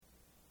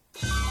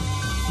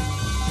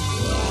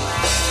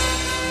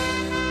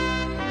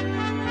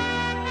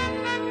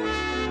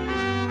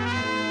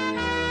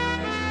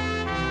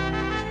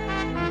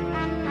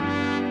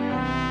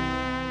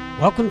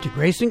Welcome to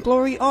Grace and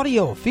Glory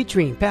Audio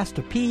featuring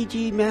Pastor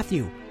P.G.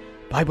 Matthew,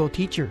 Bible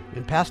teacher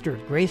and pastor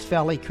of Grace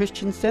Valley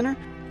Christian Center,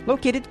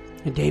 located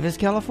in Davis,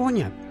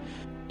 California.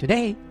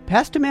 Today,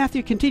 Pastor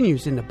Matthew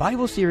continues in the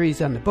Bible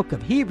series on the book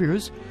of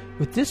Hebrews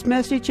with this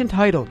message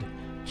entitled,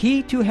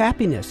 Key to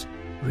Happiness,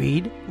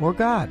 Greed or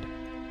God.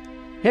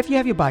 If you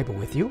have your Bible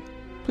with you,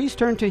 please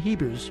turn to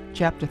Hebrews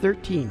chapter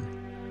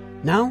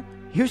 13. Now,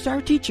 here's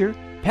our teacher,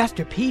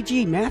 Pastor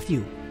P.G.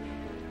 Matthew.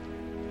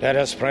 Let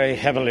us pray.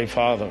 Heavenly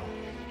Father,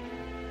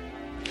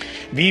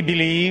 we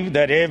believe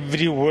that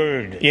every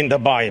word in the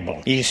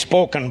Bible is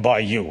spoken by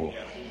you.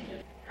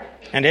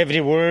 And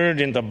every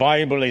word in the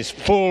Bible is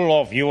full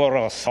of your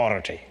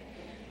authority.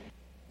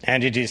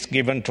 And it is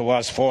given to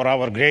us for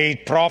our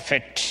great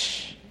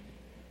profit.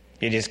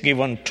 It is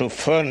given to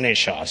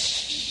furnish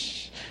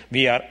us.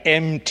 We are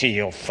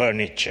empty of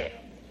furniture.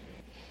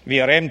 We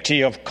are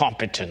empty of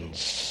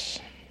competence.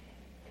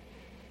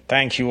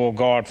 Thank you, O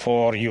God,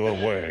 for your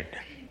word.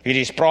 It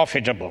is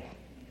profitable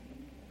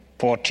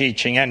for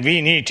teaching, and we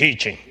need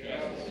teaching.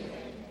 Yes.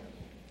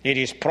 It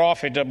is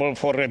profitable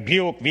for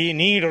rebuke. We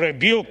need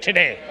rebuke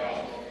today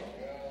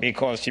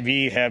because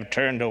we have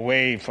turned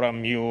away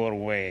from your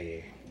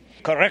way.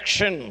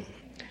 Correction,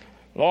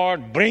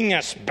 Lord, bring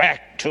us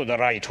back to the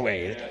right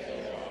way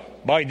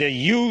by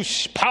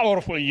the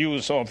powerful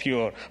use of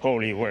your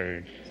holy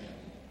word.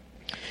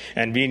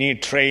 And we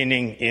need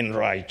training in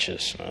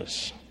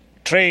righteousness,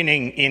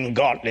 training in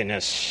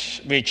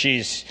godliness, which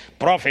is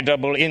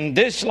profitable in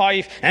this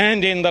life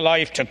and in the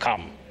life to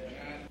come.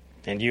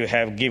 And you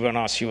have given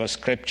us your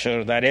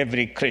scripture that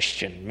every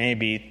Christian may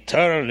be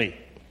thoroughly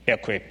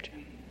equipped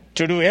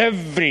to do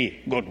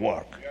every good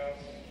work.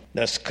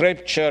 The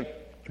scripture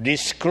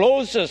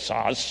discloses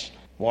us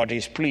what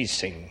is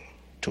pleasing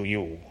to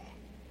you.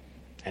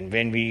 And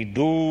when we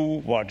do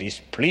what is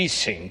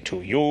pleasing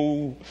to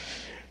you,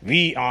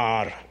 we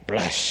are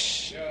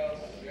blessed.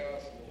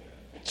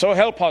 So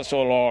help us,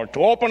 O Lord, to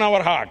open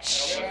our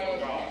hearts,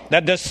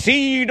 that the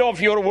seed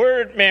of your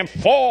word may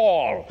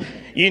fall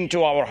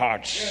into our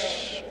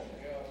hearts.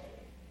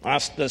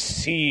 As the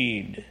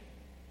seed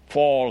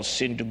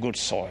falls into good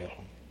soil,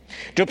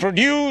 to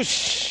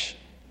produce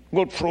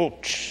good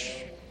fruit,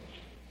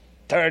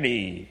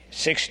 30,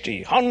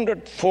 60,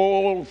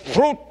 100-fold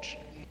fruit.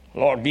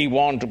 Lord, we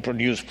want to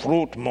produce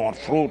fruit, more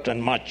fruit,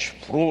 and much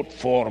fruit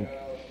for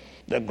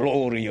the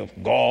glory of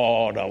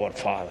God our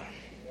Father.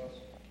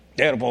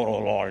 Therefore, O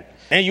Lord,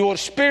 may your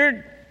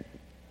Spirit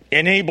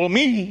enable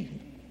me,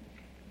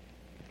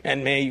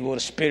 and may your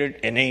Spirit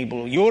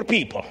enable your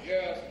people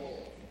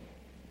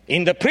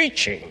in the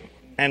preaching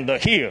and the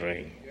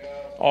hearing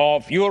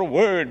of your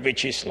word,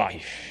 which is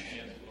life.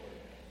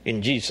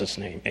 In Jesus'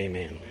 name,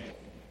 amen.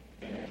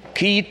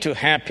 Key to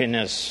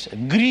happiness,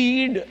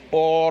 greed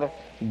or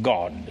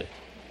God.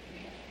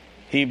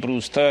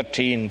 Hebrews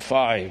 13,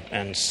 5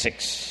 and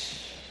 6.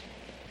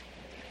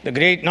 The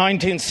great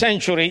 19th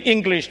century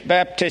English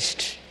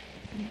Baptist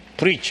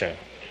preacher,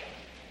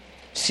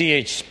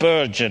 C.H.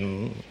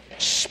 Spurgeon,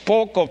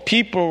 spoke of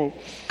people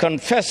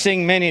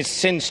confessing many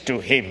sins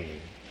to him.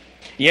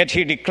 Yet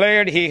he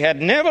declared he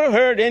had never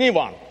heard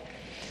anyone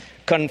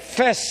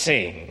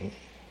confessing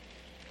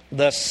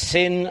the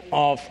sin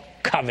of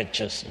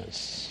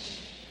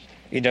covetousness.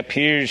 It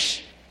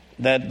appears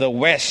that the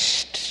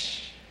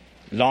West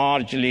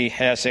largely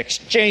has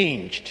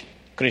exchanged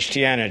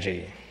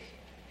Christianity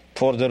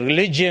for the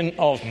religion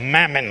of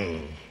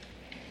mammon,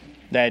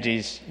 that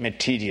is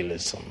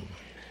materialism.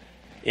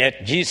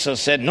 Yet Jesus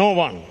said no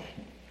one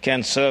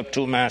can serve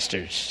two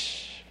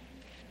masters.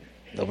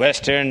 The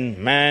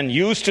Western man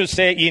used to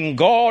say, in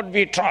God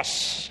we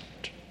trust.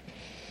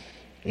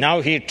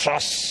 Now he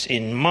trusts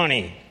in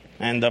money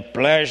and the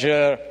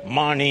pleasure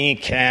money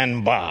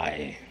can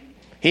buy.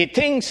 He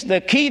thinks the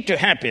key to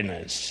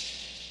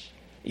happiness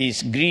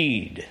is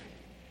greed,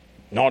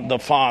 not the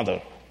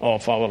Father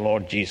of our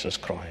Lord Jesus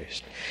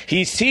Christ.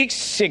 He seeks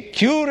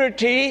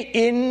security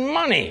in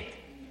money,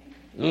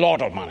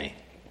 lot of money.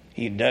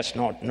 He does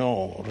not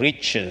know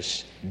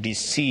riches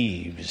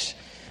deceives.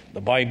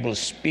 The Bible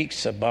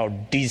speaks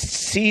about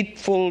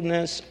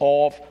deceitfulness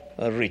of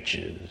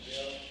riches.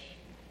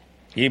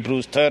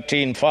 Hebrews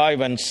 13,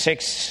 5 and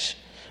 6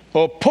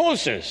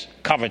 opposes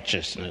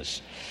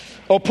covetousness,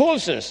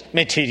 opposes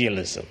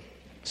materialism.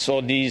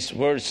 So these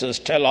verses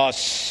tell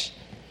us,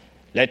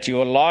 let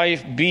your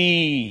life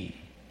be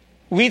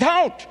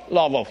without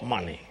love of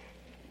money.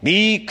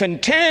 Be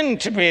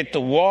content with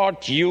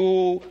what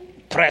you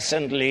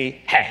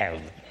presently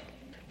have.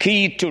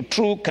 Key to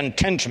true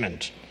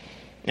contentment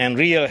and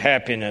real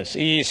happiness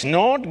is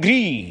not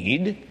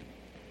greed,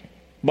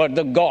 but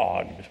the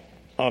God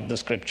of the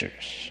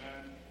Scriptures.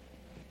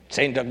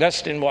 St.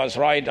 Augustine was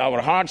right. Our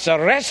hearts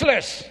are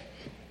restless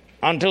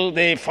until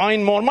they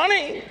find more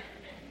money.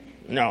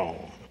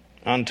 No,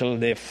 until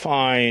they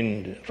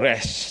find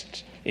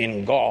rest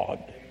in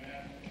God.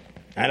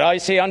 And I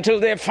say until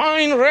they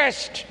find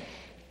rest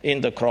in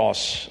the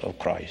cross of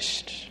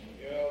Christ.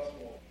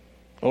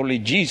 Only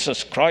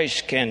Jesus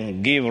Christ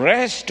can give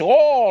rest to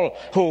all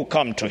who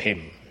come to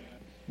him.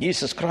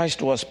 Jesus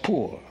Christ was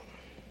poor.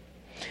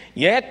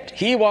 Yet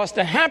he was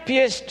the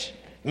happiest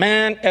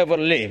man ever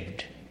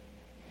lived.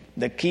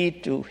 The key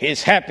to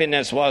his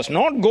happiness was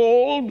not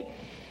gold,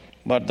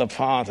 but the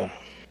Father.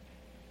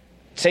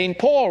 St.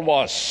 Paul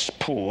was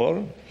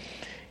poor,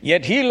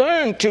 yet he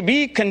learned to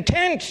be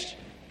content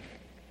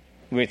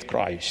with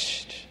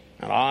Christ.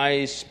 And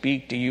I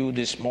speak to you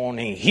this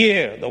morning,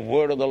 hear the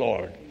word of the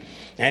Lord,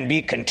 and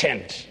be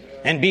content,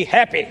 and be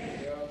happy.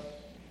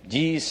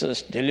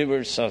 Jesus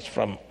delivers us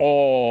from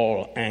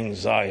all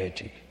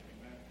anxiety.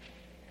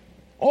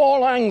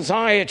 All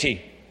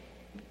anxiety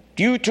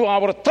due to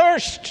our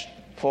thirst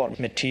for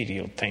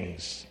material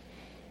things.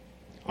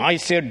 I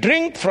say,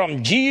 drink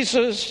from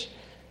Jesus,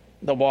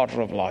 the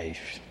water of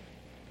life.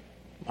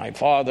 My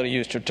father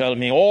used to tell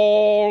me,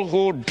 all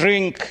who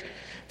drink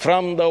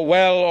from the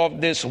well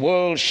of this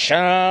world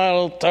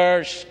shall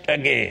thirst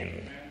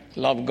again.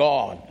 Love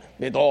God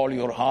with all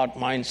your heart,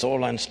 mind,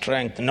 soul, and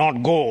strength,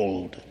 not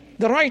gold.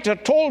 The writer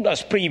told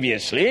us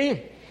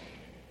previously,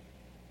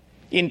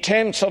 in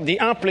terms of the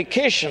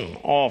application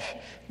of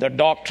the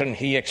doctrine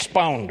he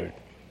expounded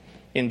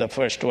in the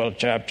first 12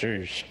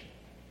 chapters.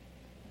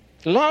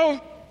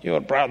 Love your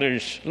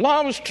brothers,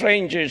 love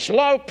strangers,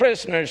 love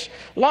prisoners,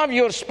 love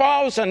your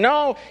spouse, and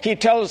now he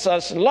tells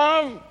us,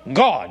 love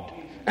God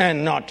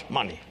and not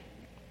money.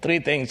 3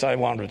 things I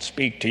want to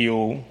speak to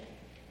you.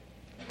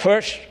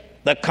 First,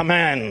 the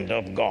command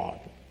of God.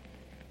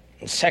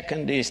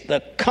 Second is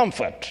the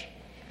comfort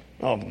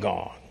of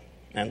God.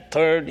 And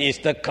third is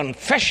the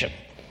confession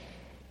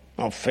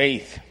of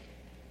faith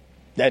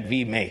that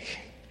we make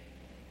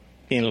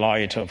in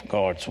light of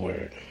God's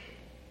word.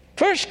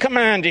 First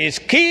command is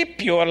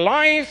keep your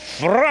life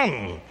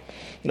from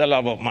the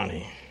love of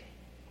money.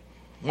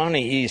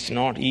 Money is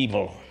not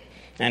evil,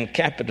 and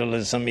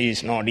capitalism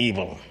is not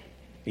evil.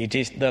 It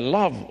is the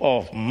love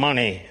of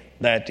money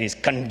that is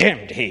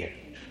condemned here.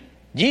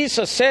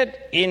 Jesus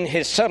said in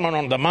his Sermon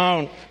on the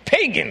Mount,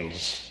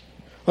 pagans,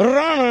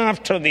 run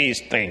after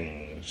these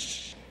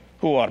things.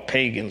 Who are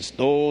pagans?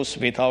 Those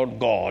without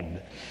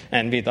God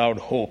and without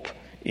hope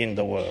in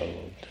the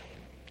world.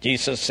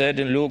 Jesus said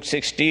in Luke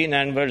 16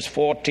 and verse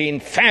 14,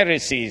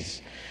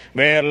 Pharisees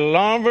were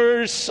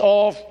lovers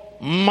of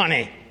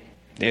money.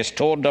 They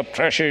stored up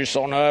treasures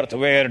on earth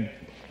where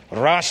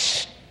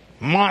rust,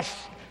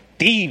 moth,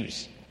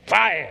 thieves,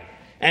 fire,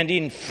 and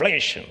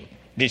inflation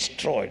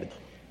destroyed them.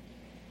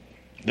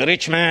 The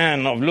rich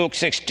man of Luke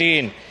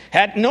 16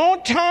 had no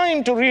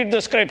time to read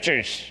the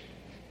scriptures,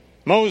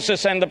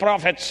 Moses and the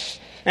prophets,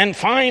 and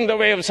find the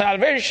way of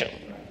salvation.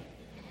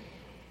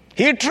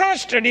 He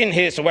trusted in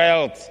his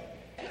wealth,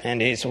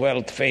 and his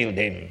wealth failed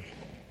him.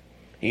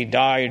 He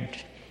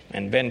died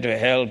and went to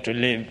hell to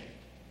live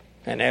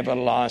an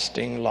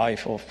everlasting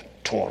life of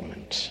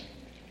torment.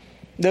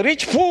 The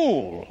rich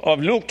fool of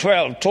Luke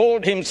 12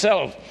 told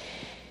himself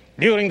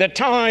during the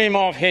time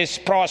of his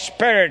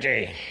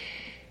prosperity,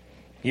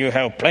 you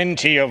have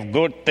plenty of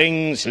good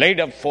things laid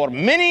up for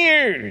many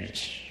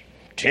years.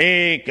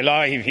 Take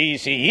life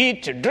easy,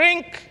 eat,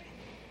 drink,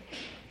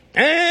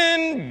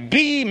 and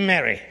be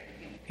merry.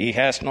 He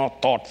has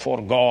not thought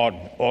for God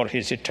or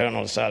his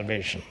eternal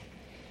salvation.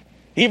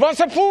 He was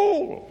a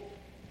fool.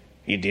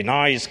 He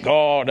denies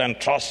God and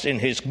trusts in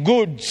his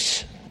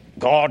goods.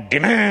 God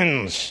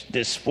demands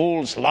this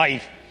fool's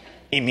life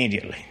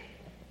immediately.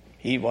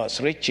 He was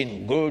rich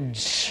in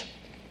goods,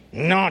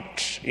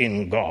 not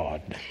in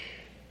God.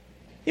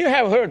 You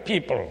have heard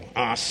people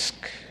ask,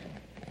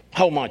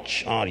 how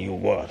much are you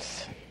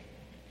worth?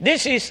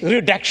 This is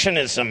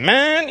reductionism.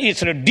 Man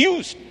is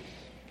reduced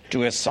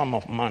to a sum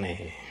of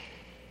money.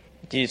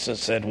 Jesus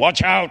said,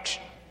 watch out.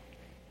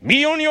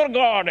 Be on your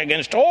guard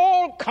against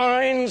all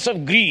kinds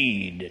of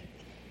greed.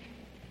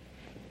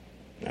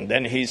 And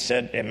then he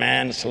said, a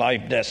man's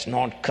life does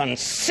not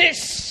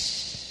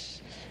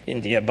consist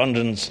in the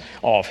abundance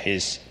of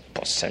his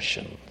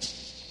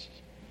possessions.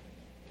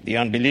 The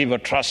unbeliever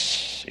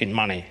trusts in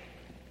money.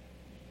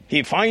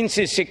 He finds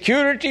his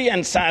security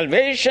and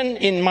salvation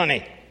in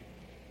money.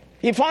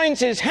 He finds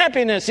his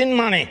happiness in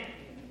money.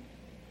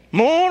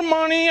 More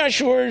money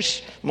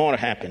assures more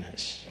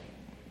happiness.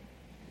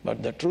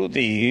 But the truth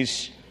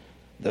is,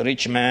 the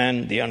rich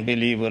man, the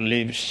unbeliever,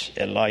 lives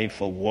a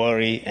life of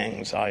worry,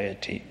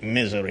 anxiety,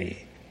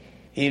 misery.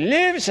 He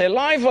lives a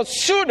life of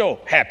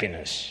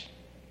pseudo-happiness.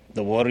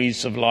 The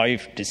worries of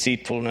life,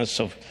 deceitfulness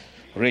of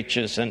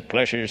riches, and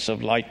pleasures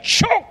of life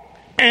choke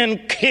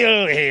and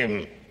kill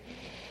him.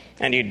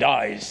 And he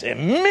dies a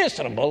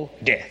miserable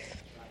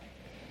death.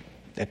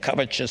 The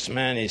covetous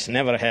man is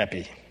never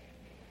happy.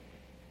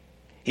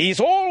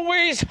 He's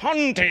always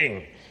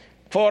hunting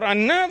for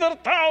another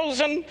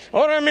 1,000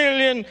 or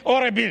 1,000,000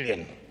 or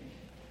 1,000,000,000.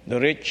 The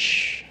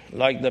rich,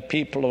 like the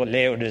people of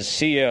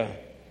Laodicea,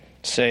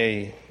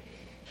 say,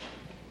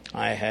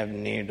 I have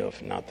need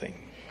of nothing.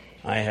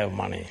 I have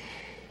money.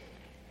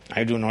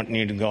 I do not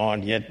need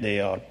God, yet they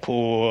are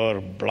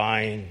poor,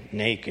 blind,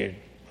 naked,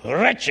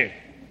 wretched,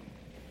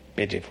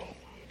 pitiful.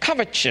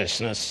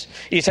 Covetousness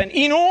is an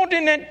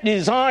inordinate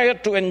desire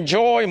to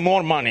enjoy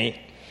more money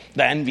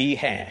than we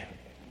have.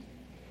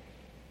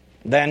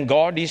 than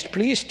God is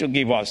pleased to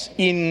give us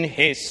in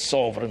His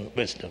sovereign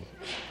wisdom.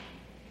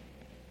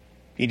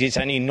 It is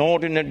an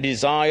inordinate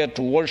desire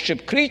to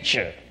worship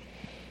creature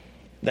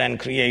than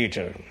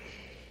Creator.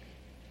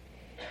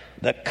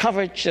 The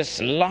covetous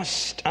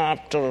lust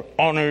after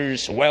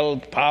honors,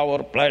 wealth,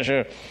 power,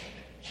 pleasure,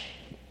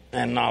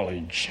 and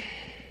knowledge.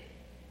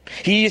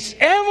 He is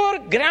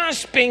ever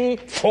grasping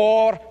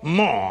for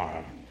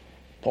more.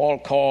 Paul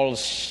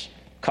calls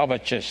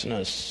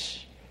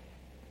covetousness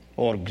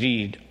or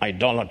greed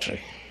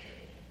idolatry.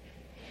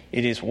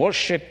 It is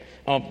worship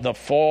of the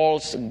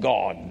false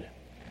god,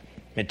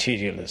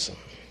 materialism.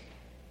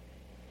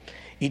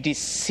 It is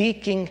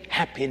seeking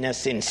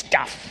happiness in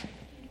stuff.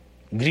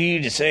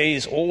 Greed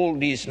says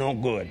old is no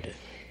good.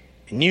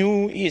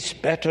 New is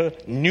better.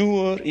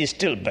 Newer is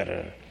still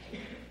better.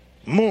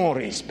 More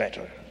is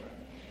better.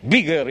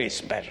 Bigger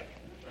is better.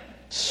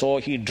 So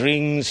he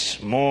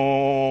drinks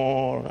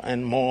more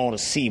and more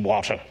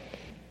seawater.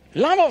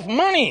 Love of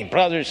money,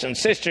 brothers and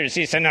sisters,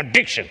 is an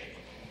addiction,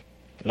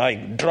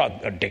 like drug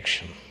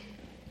addiction.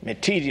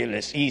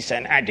 Materialist is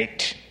an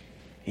addict.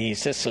 He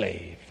is a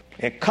slave.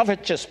 A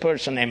covetous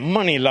person, a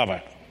money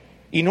lover,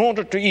 in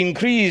order to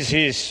increase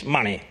his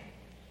money,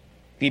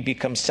 he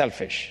becomes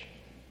selfish.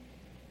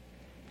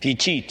 He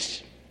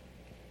cheats.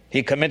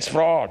 He commits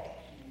fraud.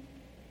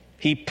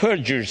 He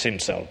perjures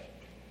himself.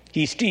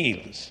 He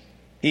steals.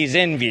 He is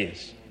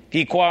envious.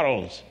 He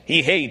quarrels.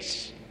 He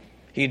hates.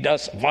 He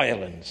does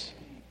violence.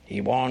 He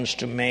wants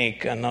to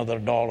make another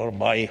dollar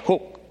by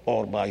hook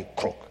or by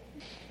crook.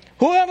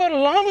 Whoever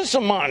loves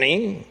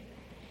money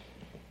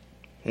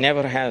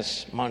never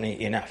has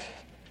money enough.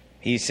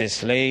 He's a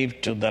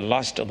slave to the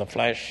lust of the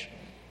flesh,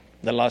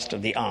 the lust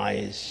of the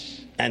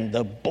eyes, and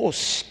the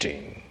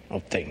boasting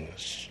of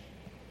things.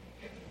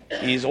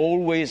 He is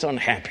always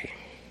unhappy.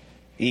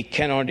 He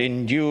cannot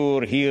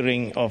endure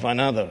hearing of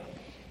another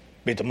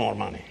with more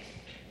money.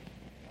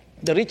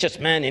 The richest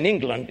man in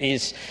England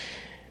is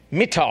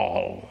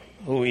Mittal,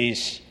 who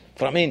is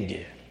from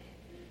India.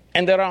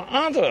 And there are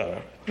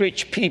other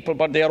rich people,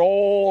 but they're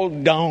all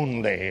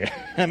down there,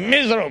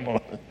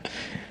 miserable.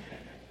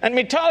 And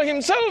Mittal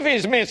himself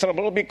is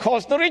miserable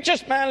because the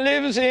richest man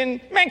lives in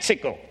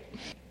Mexico.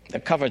 The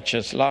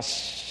covetous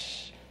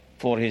lusts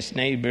for his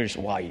neighbor's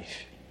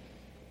wife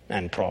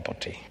and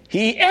property.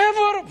 He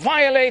ever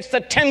violates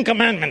the 10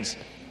 commandments.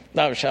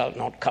 Thou shalt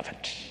not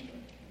covet.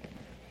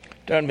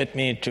 Turn with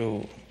me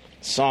to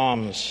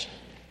Psalms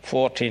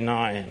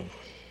 49.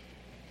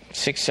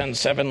 6 and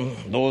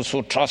 7, those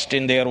who trust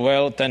in their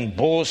wealth and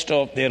boast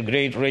of their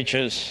great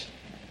riches.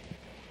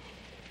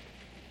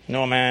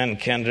 No man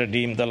can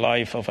redeem the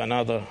life of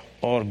another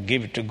or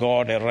give to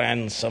God a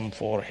ransom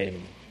for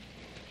him.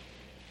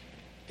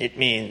 It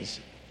means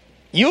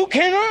you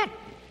cannot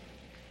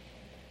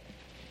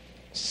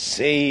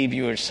save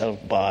yourself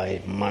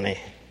by money.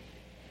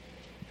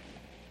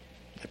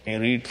 Let me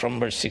read from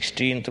verse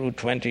 16 through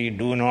 20.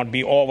 Do not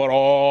be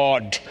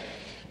overawed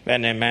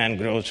when a man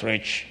grows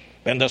rich,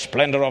 when the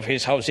splendor of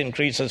his house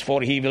increases,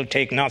 for he will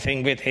take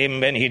nothing with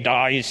him when he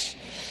dies,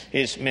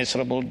 his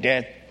miserable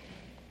death.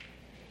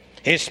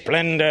 His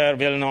splendor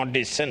will not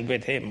descend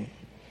with him.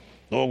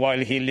 Though while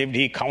he lived,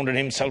 he counted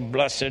himself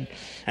blessed,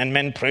 and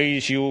men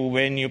praise you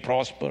when you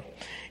prosper.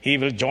 He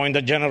will join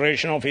the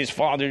generation of his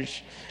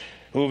fathers,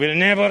 who will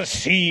never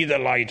see the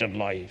light of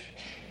life.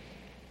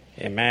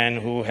 A man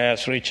who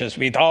has riches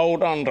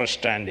without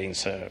understanding,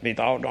 sir,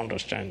 without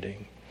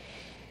understanding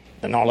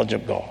the knowledge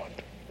of God,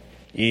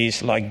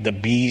 is like the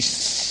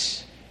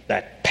beasts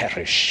that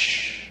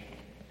perish.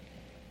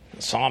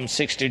 Psalm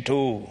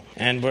 62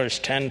 and verse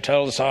 10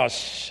 tells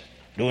us,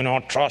 do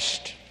not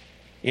trust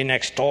in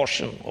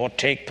extortion or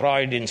take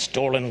pride in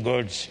stolen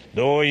goods.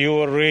 Though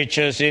your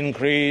riches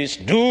increase,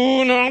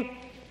 do not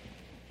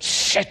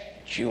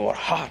set your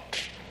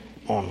heart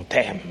on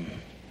them.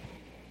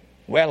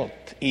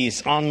 Wealth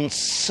is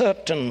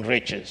uncertain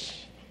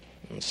riches.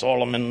 And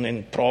Solomon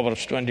in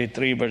Proverbs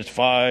 23 verse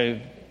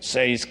 5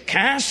 says,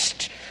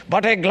 cast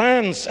but a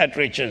glance at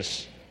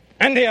riches,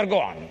 and they are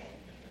gone.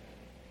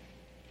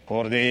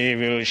 For they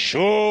will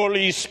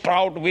surely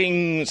sprout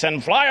wings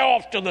and fly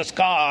off to the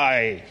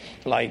sky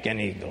like an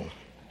eagle.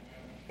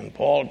 And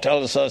Paul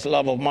tells us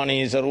love of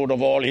money is the root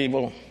of all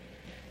evil.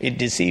 It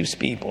deceives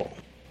people.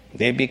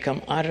 They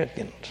become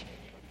arrogant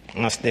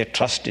as they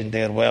trust in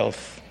their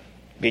wealth,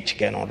 which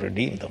cannot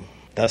redeem them.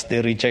 Thus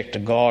they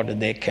reject God.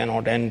 They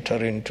cannot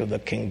enter into the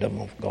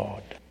kingdom of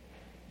God.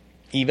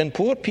 Even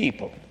poor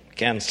people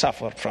can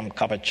suffer from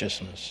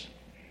covetousness.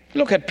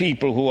 Look at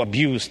people who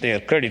abuse their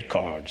credit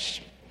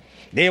cards.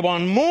 They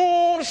want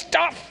more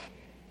stuff.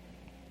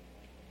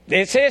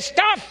 They say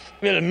stuff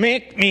will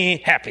make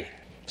me happy.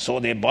 So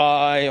they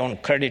buy on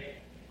credit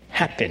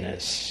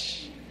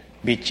happiness,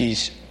 which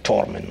is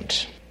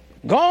torment.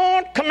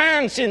 God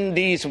commands in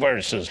these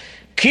verses,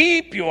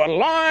 keep your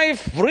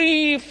life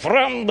free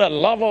from the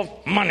love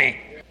of money.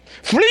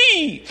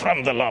 Flee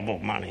from the love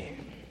of money.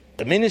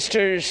 The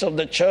ministers of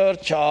the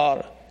church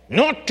are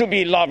not to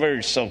be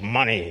lovers of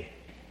money,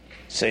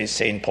 says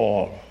St.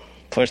 Paul,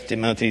 1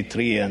 Timothy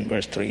 3 and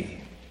verse 3.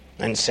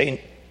 And St.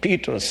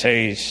 Peter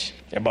says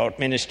about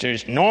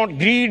ministers, not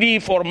greedy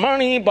for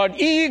money, but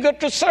eager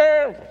to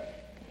serve.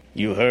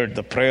 You heard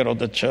the prayer of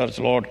the church,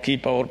 Lord,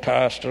 keep our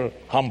pastor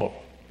humble,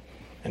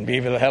 and we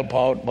will help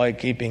out by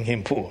keeping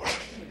him poor.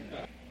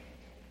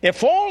 A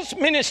false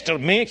minister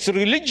makes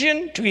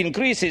religion to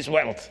increase his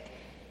wealth.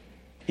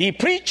 He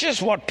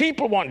preaches what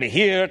people want to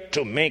hear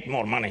to make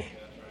more money.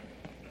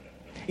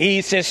 He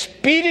is a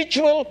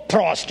spiritual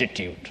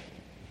prostitute.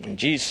 And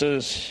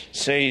Jesus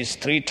says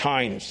 3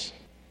 times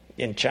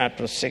in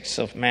chapter 6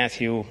 of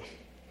Matthew,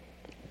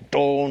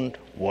 don't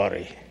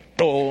worry,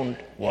 don't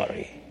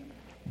worry,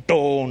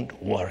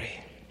 don't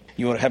worry.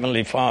 Your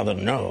heavenly Father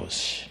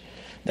knows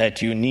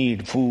that you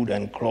need food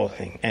and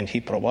clothing, and he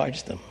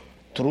provides them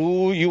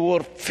through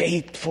your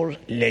faithful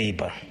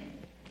labor.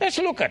 Let's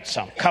look at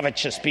some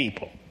covetous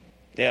people.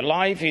 Their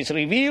life is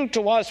revealed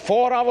to us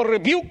for our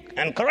rebuke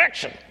and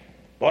correction,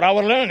 for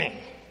our learning,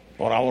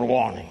 for our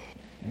warning.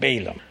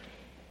 Balaam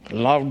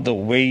loved the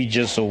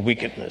wages of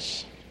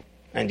wickedness,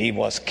 and he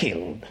was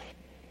killed.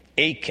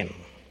 Achan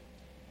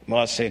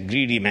was a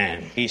greedy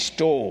man. He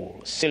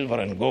stole silver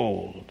and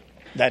gold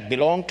that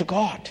belonged to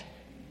God,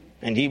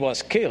 and he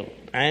was killed,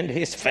 and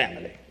his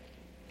family.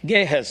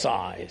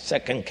 Gehazi,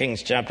 2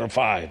 Kings chapter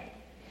 5.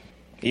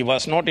 He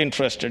was not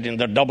interested in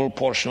the double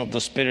portion of the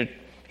Spirit.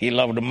 He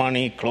loved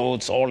money,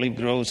 clothes, olive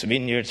groves,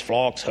 vineyards,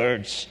 flocks,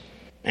 herds,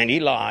 and he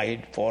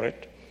lied for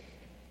it.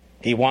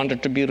 He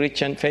wanted to be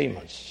rich and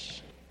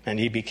famous, and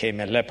he became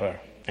a leper,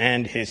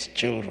 and his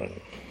children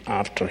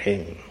after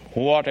him.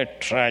 What a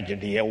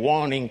tragedy, a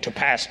warning to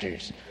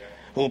pastors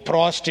who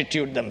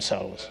prostitute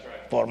themselves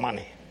for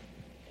money.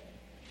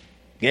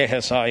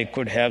 Gehazi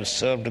could have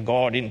served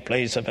God in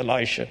place of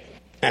Elisha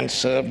and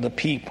served the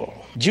people.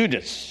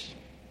 Judas,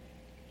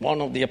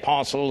 one of the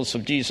apostles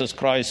of Jesus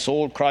Christ,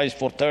 sold Christ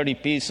for 30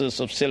 pieces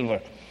of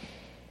silver.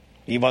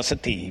 He was a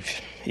thief.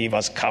 He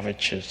was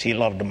covetous. He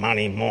loved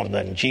money more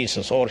than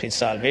Jesus or his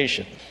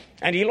salvation.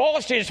 And he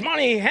lost his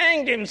money. He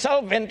hanged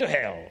himself, went to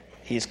hell.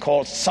 He's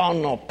called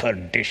son of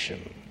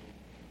perdition.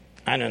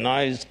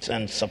 Ananias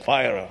and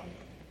Sapphira,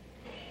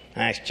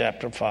 Acts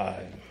chapter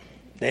 5.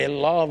 They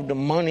loved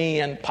money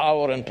and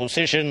power and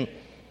position,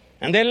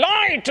 and they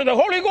lied to the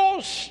Holy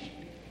Ghost.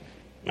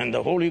 And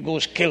the Holy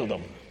Ghost killed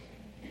them,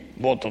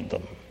 both of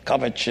them.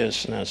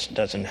 Covetousness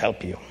doesn't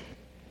help you.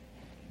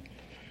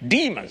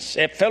 Demas,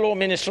 a fellow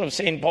minister of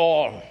St.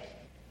 Paul,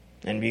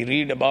 and we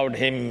read about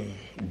him.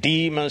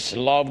 Demas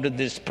loved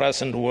this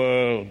present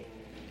world.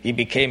 He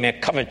became a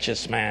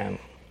covetous man,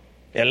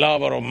 a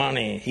lover of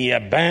money. He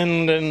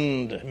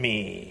abandoned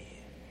me.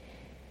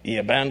 He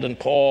abandoned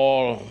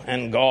Paul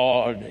and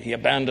God. He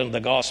abandoned the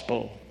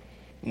gospel.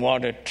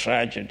 What a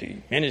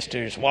tragedy.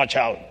 Ministers, watch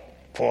out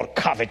for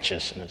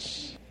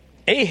covetousness.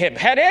 Ahab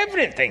had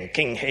everything,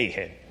 King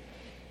Ahab.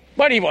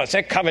 But he was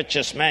a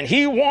covetous man.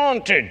 He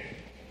wanted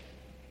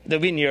the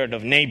vineyard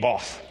of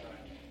Naboth.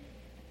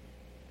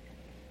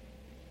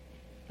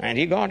 And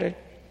he got it.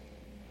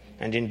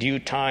 And in due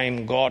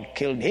time, God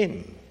killed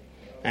him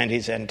and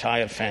his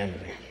entire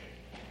family.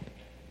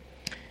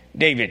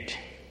 David,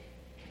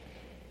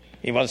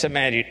 he was a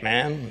married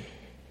man.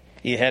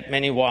 He had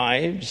many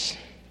wives,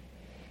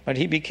 but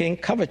he became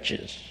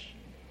covetous.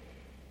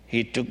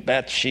 He took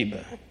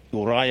Bathsheba,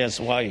 Uriah's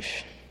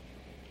wife,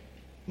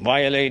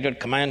 violated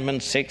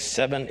commandments 6,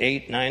 7,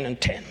 8, 9,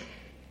 and 10.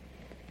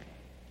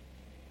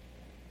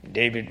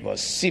 David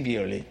was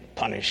severely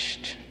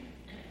punished.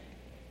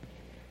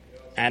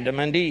 Adam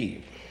and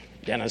Eve,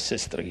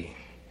 Genesis 3.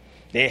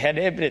 They had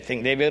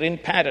everything. They were in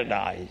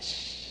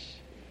paradise.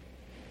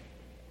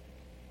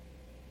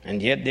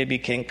 And yet they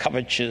became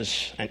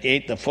covetous and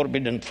ate the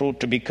forbidden fruit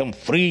to become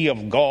free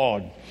of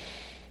God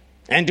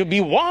and to be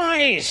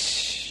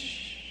wise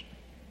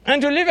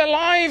and to live a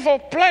life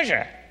of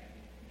pleasure.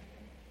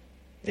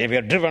 They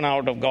were driven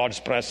out of God's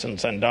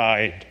presence and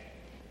died,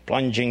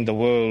 plunging the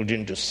world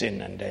into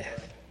sin and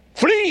death.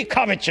 Flee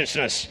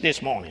covetousness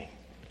this morning.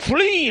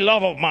 Flee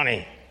love of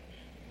money.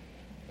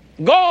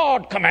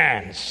 God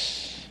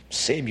commands,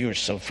 save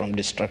yourself from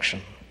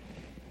destruction.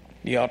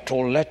 We are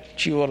told,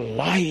 let your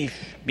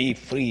life be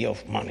free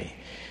of money.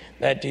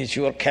 That is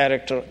your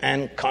character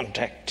and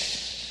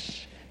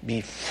conduct.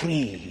 Be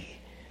free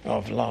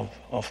of love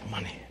of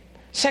money.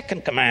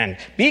 Second command,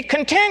 be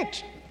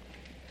content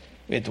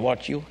with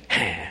what you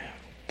have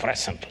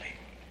presently.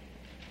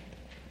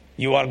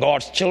 You are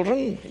God's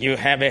children. You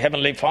have a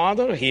heavenly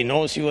Father. He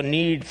knows your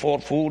need for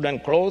food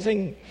and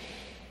clothing.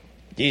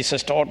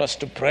 Jesus taught us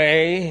to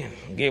pray,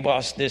 give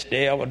us this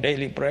day our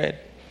daily bread.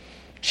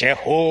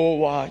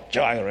 Jehovah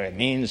Jireh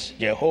means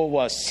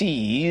Jehovah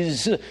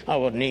sees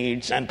our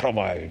needs and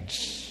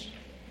provides.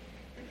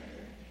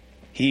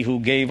 He who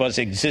gave us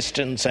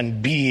existence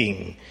and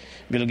being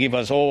will give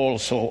us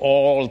also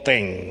all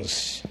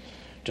things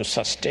to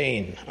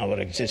sustain our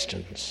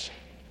existence.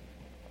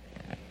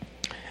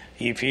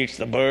 He feeds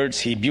the birds,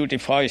 he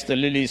beautifies the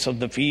lilies of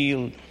the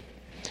field.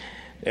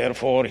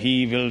 Therefore,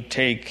 he will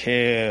take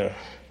care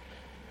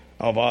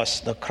of us,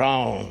 the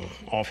crown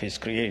of his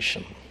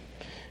creation.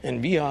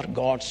 And we are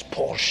God's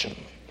portion.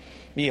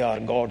 We are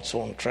God's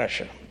own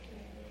treasure.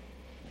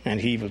 and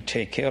he will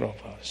take care of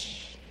us.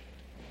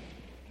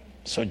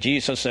 So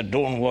Jesus said,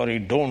 don't worry,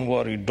 don't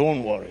worry,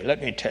 don't worry.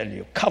 Let me tell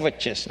you,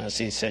 covetousness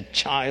is a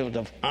child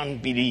of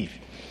unbelief,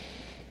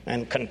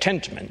 and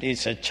contentment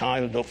is a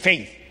child of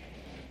faith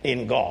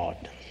in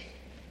God.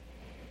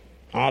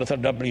 Arthur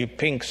W.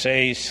 Pink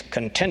says,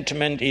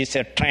 contentment is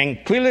a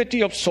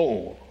tranquility of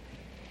soul,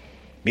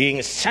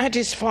 being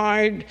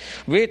satisfied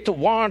with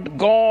what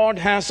God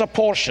has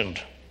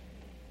apportioned.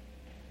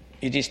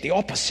 It is the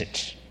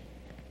opposite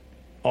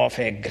of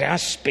a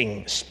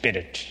grasping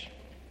spirit.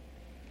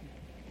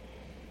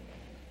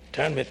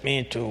 Turn with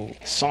me to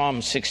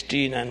Psalm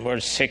 16 and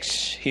verse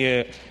 6.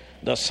 Here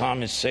the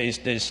psalmist says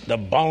this: the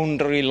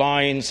boundary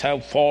lines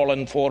have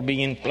fallen for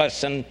me in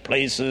pleasant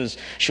places.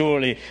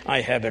 Surely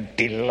I have a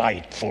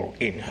delightful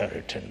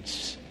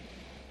inheritance.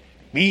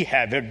 We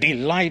have a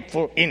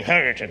delightful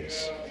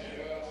inheritance.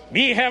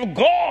 We have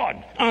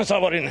God as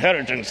our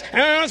inheritance,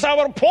 as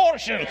our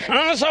portion,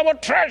 as our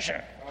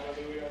treasure.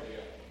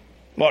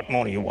 What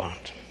more you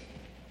want?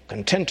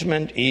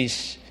 Contentment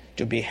is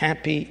to be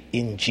happy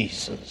in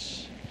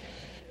Jesus.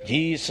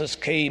 Jesus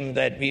came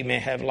that we may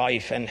have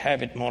life and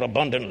have it more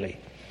abundantly.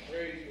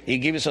 He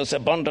gives us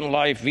abundant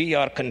life. We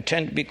are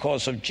content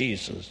because of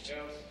Jesus.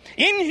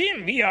 In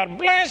him we are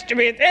blessed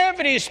with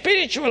every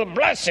spiritual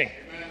blessing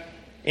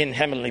in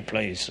heavenly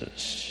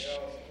places.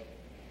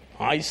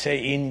 I say,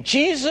 in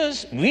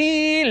Jesus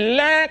we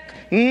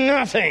lack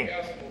nothing.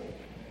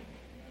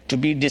 To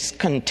be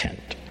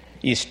discontent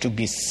is to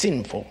be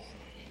sinful.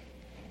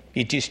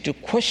 It is to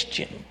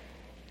question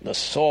the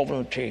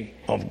sovereignty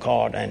of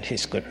God and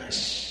his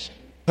goodness.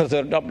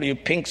 Arthur W.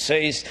 Pink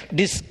says,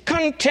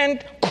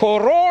 discontent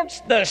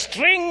corrodes the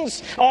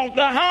strings of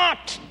the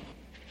heart,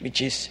 which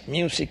is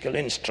musical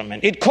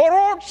instrument. It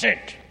corrodes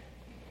it.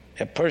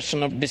 A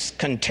person of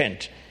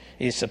discontent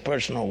is a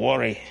person of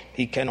worry.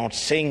 He cannot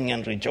sing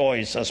and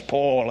rejoice as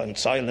Paul and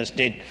Silas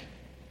did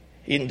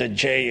in the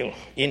jail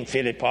in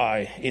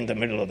Philippi in the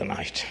middle of the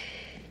night.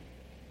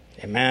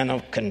 A man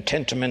of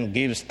contentment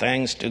gives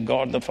thanks to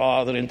God the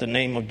Father in the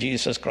name of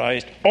Jesus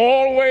Christ,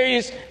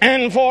 always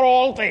and for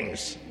all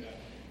things.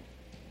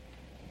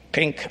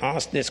 Pink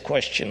asked this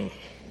question.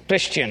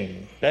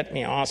 Christian, let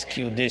me ask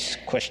you this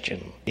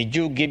question. Did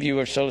you give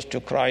yourselves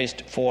to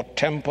Christ for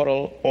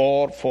temporal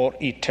or for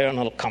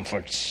eternal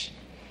comforts?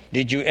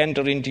 Did you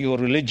enter into your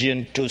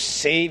religion to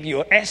save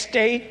your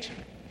estate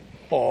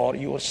or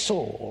your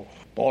soul?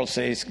 Paul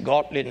says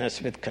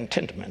godliness with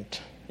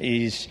contentment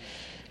is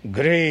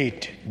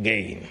great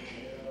gain.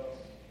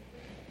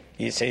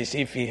 He says,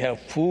 if we have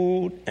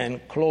food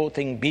and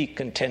clothing, be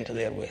content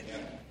therewith.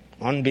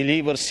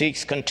 Unbeliever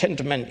seeks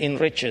contentment in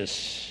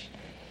riches,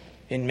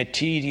 in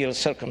material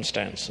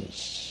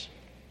circumstances.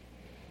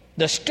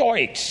 The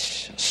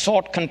Stoics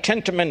sought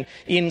contentment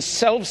in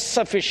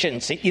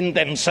self-sufficiency in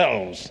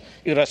themselves,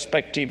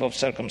 irrespective of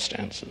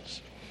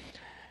circumstances.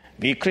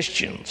 We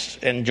Christians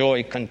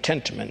enjoy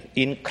contentment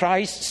in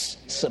Christ's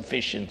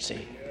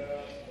sufficiency.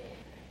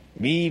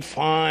 We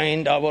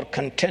find our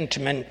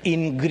contentment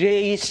in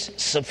grace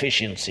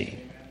sufficiency,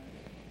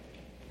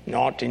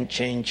 not in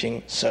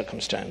changing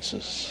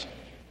circumstances.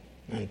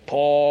 And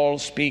Paul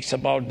speaks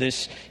about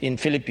this in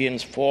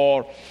Philippians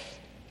 4.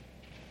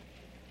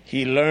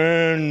 He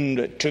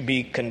learned to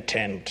be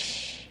content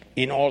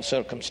in all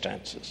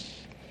circumstances,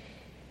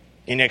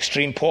 in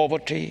extreme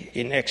poverty,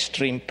 in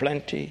extreme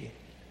plenty,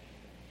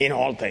 in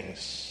all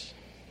things.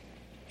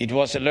 It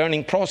was a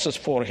learning process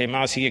for him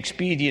as he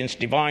experienced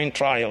divine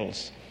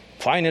trials.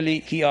 Finally,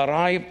 he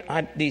arrived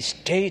at the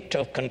state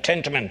of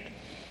contentment.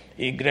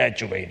 He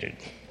graduated.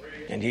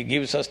 And he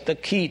gives us the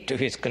key to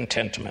his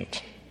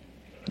contentment,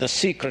 the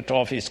secret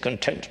of his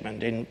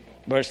contentment. In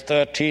verse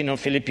 13 of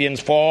Philippians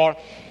 4,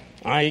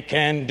 I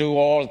can do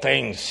all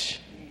things.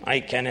 I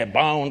can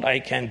abound, I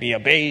can be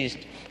abased,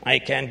 I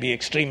can be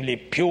extremely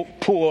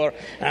poor,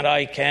 and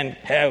I can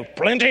have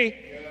plenty.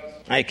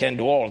 I can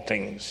do all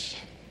things.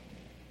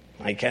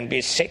 I can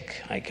be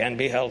sick, I can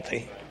be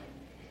healthy.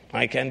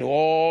 I can do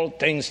all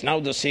things, now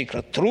the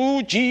secret,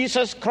 through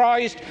Jesus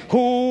Christ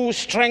who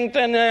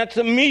strengtheneth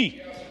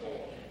me.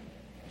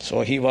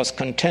 So he was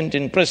content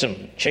in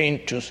prison,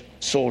 chained to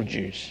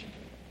soldiers.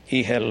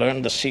 He had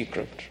learned the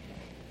secret.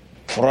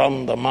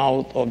 From the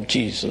mouth of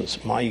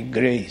Jesus, my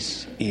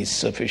grace is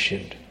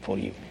sufficient for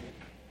you.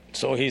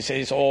 So he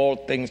says, all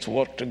things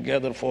work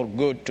together for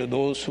good to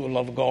those who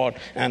love God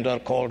and are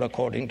called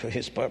according to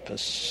his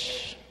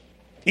purpose.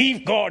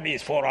 If God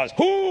is for us,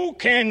 who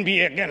can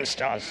be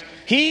against us?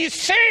 He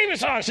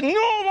saves us.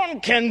 No one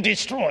can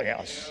destroy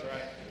us.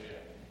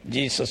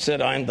 Jesus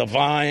said, I am the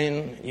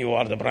vine, you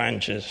are the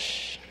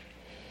branches.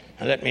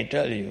 And let me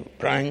tell you,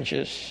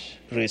 branches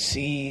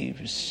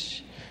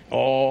receives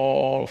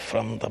all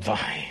from the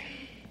vine.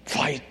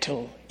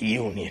 Vital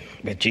union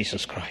with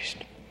Jesus Christ.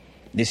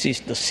 This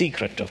is the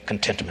secret of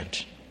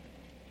contentment.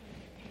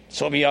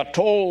 So we are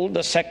told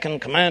the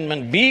second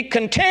commandment, be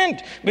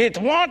content with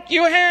what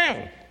you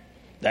have.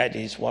 That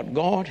is what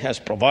God has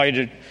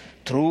provided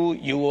through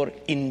your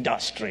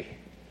industry.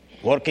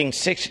 Working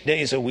 6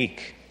 days a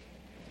week.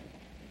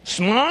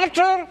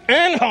 Smarter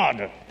and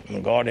harder.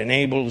 And God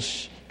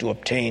enables to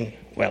obtain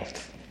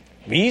wealth.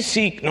 We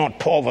seek not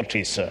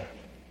poverty, sir.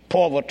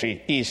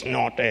 Poverty is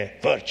not a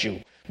virtue.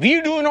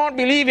 We do not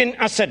believe in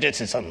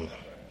asceticism.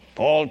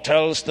 Paul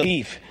tells the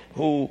thief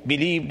who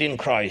believed in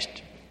Christ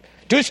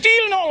to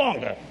steal no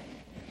longer,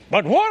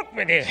 but work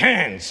with his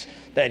hands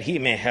that he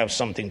may have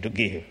something to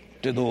give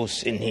to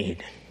those in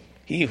need.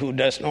 He who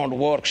does not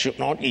work should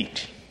not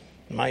eat.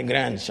 My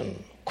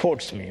grandson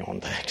quotes me on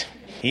that.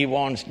 He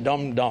wants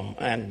dum-dum,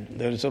 and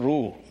there's a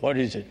rule. What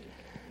is it?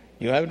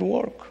 You have to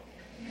work.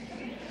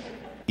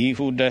 He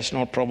who does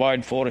not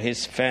provide for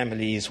his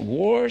family is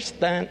worse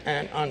than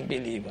an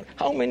unbeliever.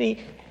 How many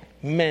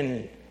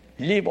men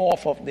live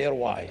off of their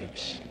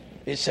wives?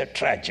 It's a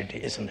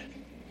tragedy, isn't it?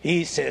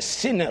 He's a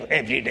sinner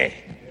every day.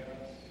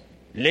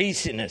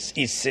 Laziness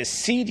is a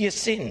serious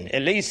sin. A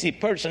lazy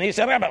person is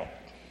a rebel.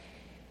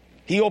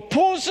 He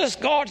opposes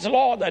God's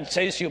law that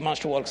says you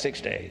must work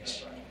 6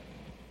 days.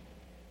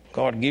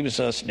 God gives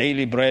us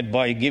daily bread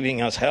by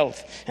giving us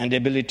health and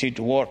ability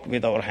to work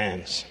with our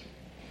hands.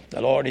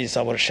 The Lord is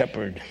our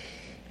shepherd,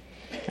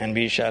 and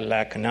we shall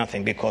lack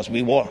nothing because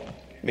we work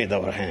with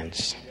our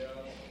hands.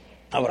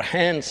 Our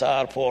hands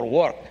are for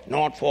work,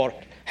 not for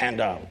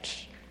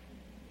handouts.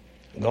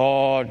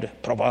 God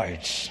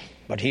provides,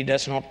 but He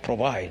does not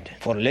provide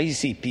for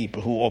lazy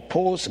people who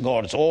oppose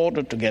God's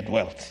order to get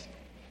wealth.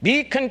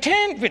 Be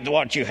content with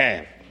what you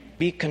have.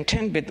 Be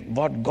content with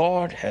what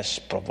God has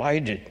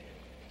provided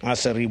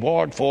as a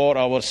reward for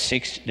our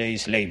 6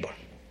 days' labor.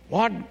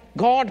 What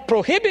God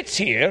prohibits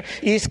here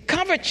is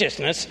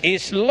covetousness,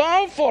 is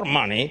love for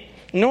money,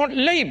 not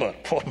labor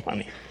for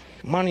money.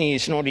 Money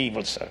is not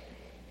evil, sir.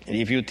 And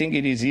if you think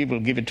it is evil,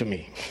 give it to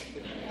me.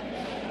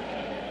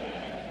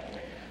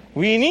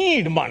 We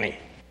need money.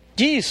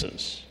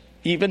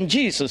 Even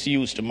Jesus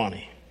used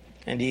money.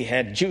 And He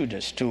had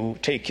Judas to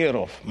take care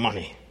of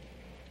money.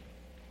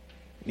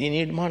 We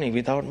need money.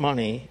 Without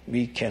money,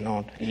 we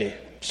cannot live.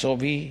 So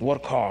we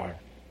work hard.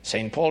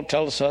 St. Paul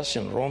tells us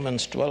in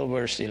Romans 12,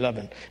 verse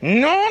 11,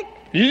 not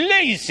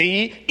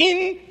lazy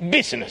in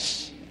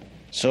business.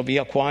 So we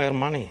acquire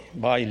money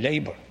by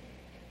labor.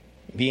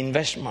 We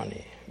invest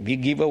money. We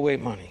give away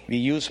money. We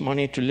use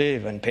money to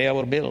live and pay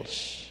our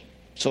bills.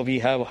 So we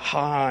have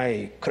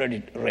high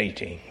credit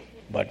rating,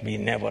 but we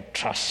never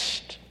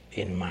trust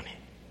in money.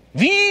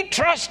 We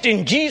trust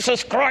in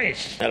Jesus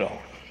Christ alone.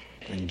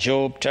 And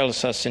Job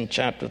tells us in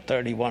chapter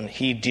 31,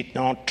 he did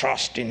not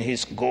trust in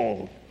his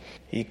gold.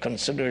 He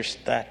considers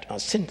that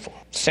as sinful.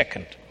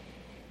 Second,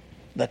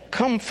 the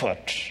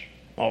comfort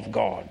of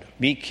God.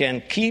 We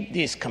can keep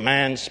these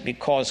commands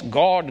because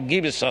God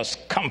gives us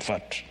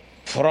comfort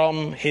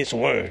from His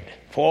word.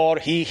 For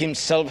He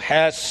Himself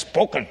has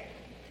spoken,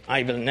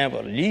 I will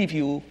never leave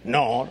you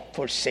nor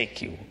forsake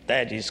you.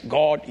 That is,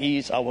 God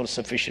is our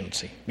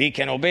sufficiency. We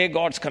can obey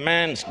God's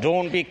commands.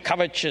 Don't be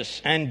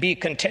covetous and be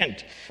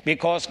content,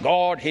 because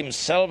God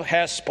Himself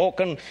has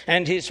spoken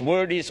and His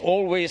word is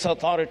always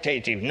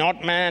authoritative.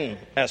 Not man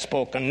has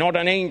spoken, not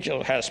an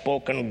angel has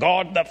spoken.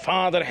 God the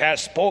Father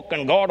has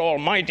spoken. God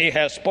Almighty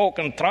has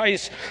spoken.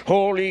 Thrice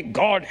holy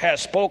God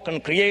has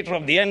spoken. Creator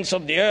of the ends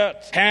of the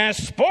earth has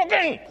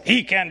spoken.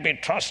 He can be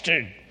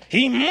trusted.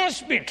 He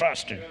must be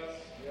trusted.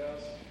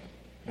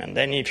 And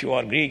then if you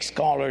are Greek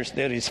scholars,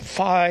 there is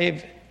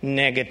 5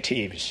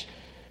 negatives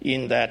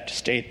in that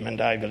statement,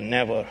 I will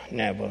never,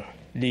 never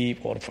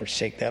leave or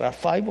forsake. There are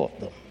 5 of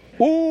them.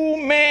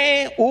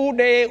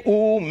 Ude,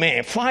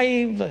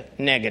 5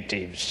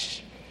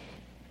 negatives.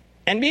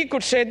 And we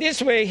could say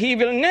this way, He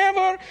will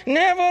never,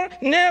 never,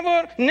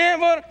 never,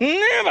 never,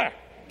 never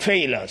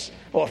fail us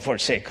or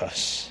forsake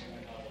us.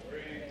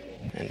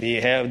 And we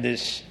have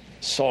this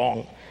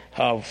song,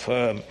 How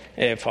Firm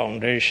a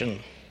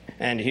Foundation.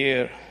 And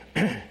here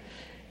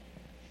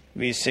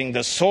we sing,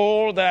 the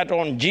soul that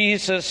on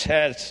Jesus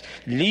has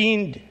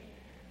leaned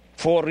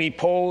for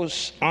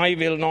repose, I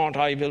will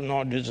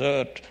not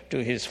desert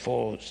to his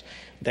foes.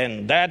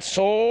 Then that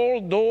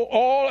soul, though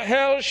all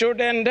hell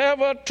should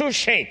endeavor to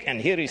shake,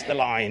 and here is the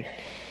line,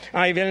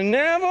 I will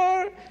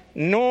never,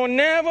 no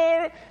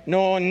never,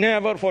 no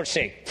never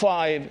forsake.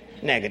 5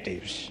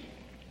 negatives.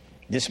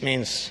 This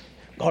means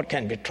God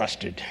can be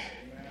trusted.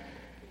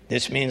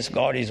 This means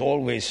God is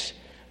always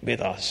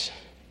with us,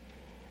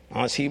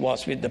 as He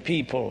was with the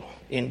people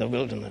in the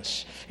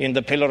wilderness, in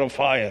the pillar of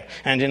fire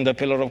and in the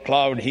pillar of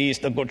cloud. He is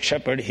the good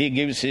shepherd. He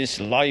gives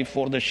His life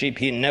for the sheep.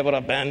 He never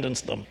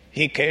abandons them.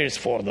 He cares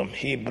for them.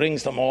 He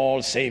brings them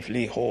all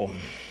safely home.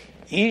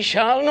 He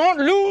shall not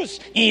lose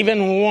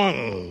even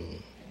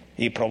one.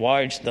 He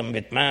provides them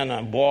with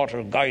manna,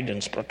 water,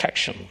 guidance,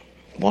 protection.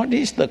 What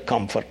is the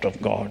comfort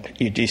of God?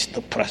 It is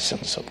the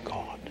presence of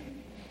God.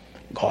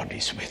 God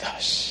is with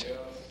us.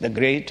 The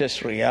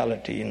greatest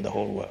reality in the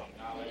whole world.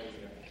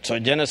 So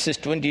Genesis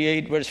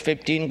 28 verse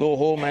 15, go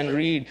home and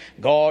read.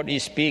 God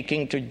is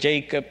speaking to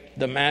Jacob,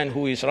 the man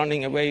who is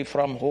running away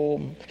from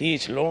home. He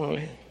is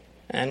lonely.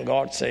 And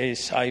God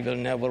says, I will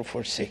never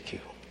forsake you.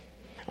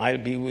 I'll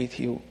be with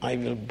you. I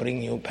will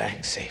bring you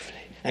back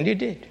safely. And He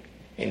did.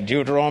 In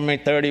Deuteronomy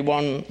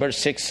 31, verse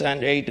 6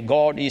 and 8,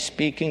 God is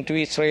speaking to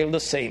Israel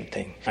the same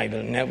thing. I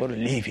will never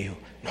leave you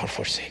nor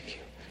forsake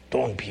you.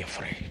 Don't be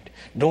afraid.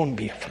 Don't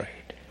be afraid.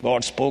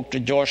 God spoke to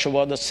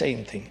Joshua the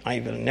same thing.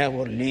 I will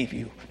never leave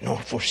you nor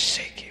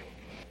forsake you.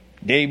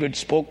 David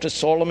spoke to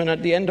Solomon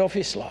at the end of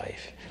his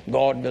life.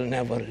 God will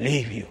never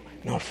leave you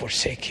nor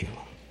forsake you.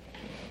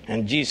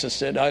 And Jesus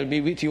said, I'll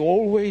be with you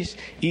always,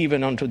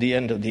 even unto the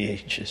end of the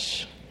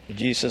ages.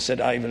 Jesus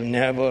said, I will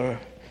never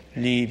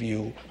leave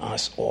you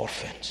as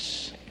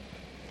orphans.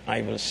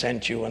 I will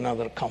send you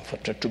another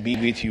comforter to be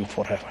with you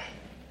forever.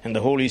 And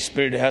the Holy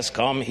Spirit has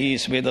come. He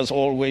is with us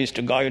always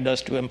to guide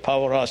us, to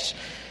empower us,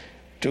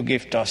 to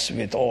gift us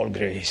with all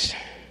grace.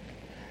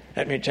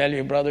 Let me tell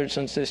you, brothers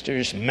and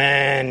sisters,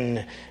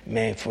 man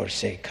may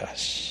forsake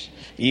us.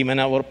 Even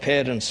our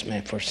parents may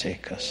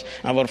forsake us.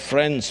 Our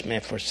friends may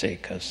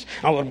forsake us.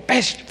 Our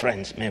best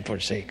friends may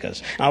forsake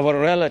us. Our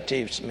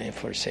relatives may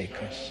forsake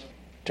us.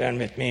 Turn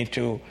with me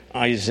to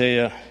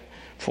Isaiah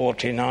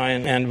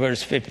 49 and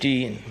verse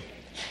 15.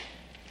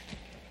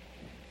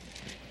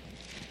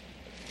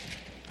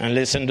 And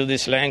listen to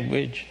this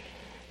language.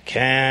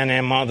 Can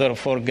a mother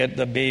forget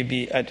the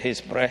baby at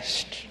his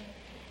breast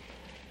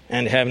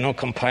and have no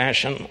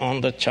compassion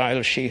on the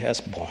child she has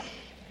born?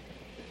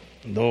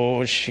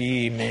 Though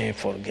she may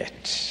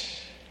forget,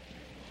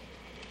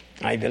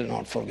 I will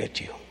not forget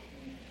you.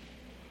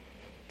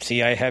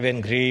 See, I have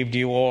engraved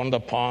you on the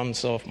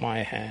palms of my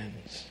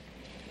hands.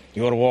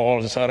 Your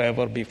walls are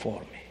ever before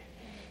me.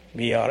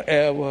 We are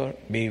ever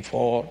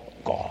before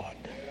God.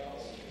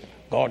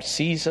 God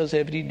sees us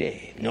every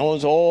day,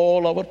 knows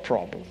all our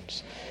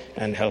problems,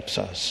 and helps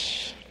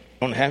us.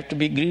 We don't have to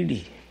be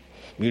greedy.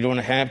 We don't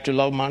have to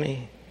love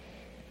money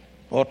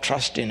or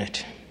trust in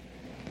it.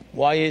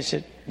 Why is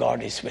it?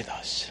 God is with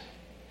us.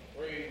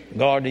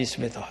 God is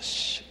with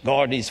us.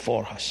 God is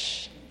for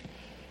us.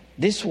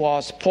 This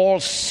was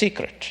Paul's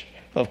secret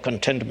of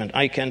contentment.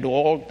 I can do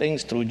all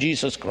things through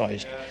Jesus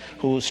Christ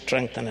who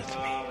strengtheneth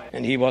me.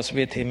 And he was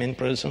with him in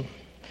prison.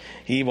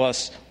 He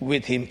was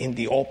with him in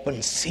the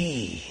open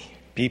sea.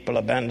 People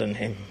abandoned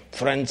him.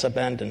 Friends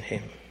abandoned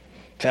him.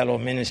 Fellow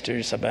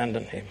ministers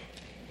abandoned him.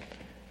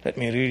 Let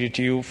me read it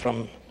to you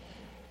from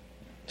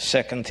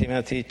 2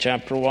 Timothy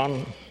chapter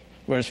 1,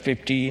 verse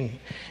 15.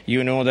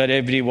 You know that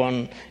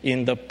everyone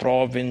in the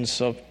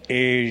province of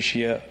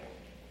Asia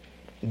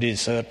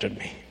deserted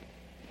me,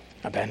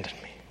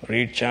 abandoned me.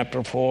 Read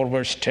chapter 4,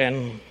 verse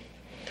 10.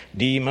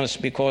 Demas,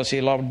 because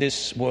he loved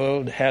this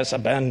world, has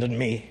abandoned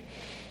me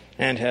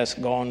and has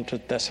gone to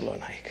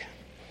Thessalonica.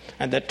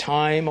 At the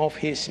time of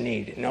his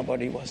need,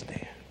 nobody was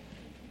there.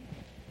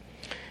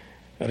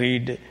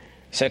 Read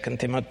 2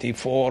 Timothy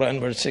 4 and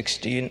verse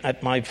 16.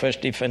 At my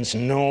first defense,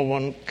 no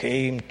one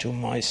came to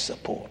my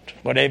support,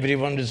 but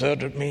everyone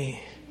deserted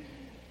me.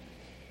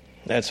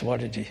 That's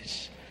what it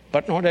is.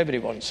 But not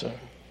everyone, sir.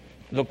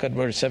 Look at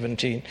verse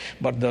 17.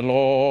 But the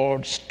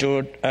Lord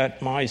stood at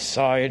my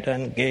side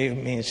and gave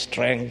me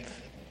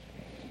strength.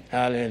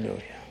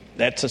 Hallelujah.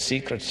 That's a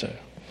secret, sir.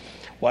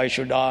 Why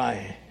should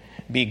I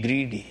be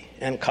greedy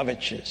and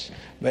covetous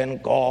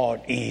when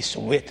God is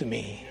with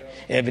me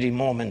every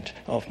moment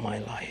of my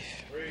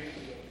life?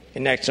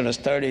 In Exodus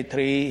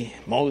 33,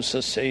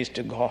 Moses says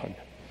to God,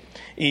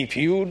 if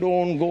you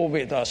don't go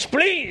with us,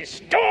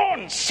 please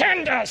don't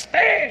send us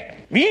there.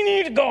 We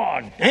need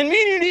God and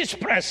we need his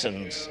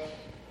presence.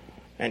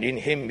 And in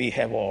him we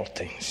have all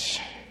things.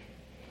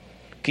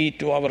 Key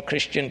to our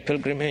Christian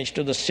pilgrimage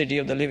to the city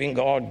of the living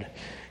God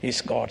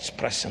is God's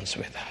presence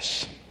with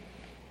us.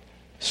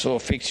 So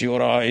fix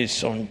your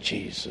eyes on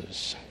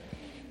Jesus,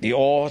 the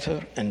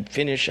author and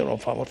finisher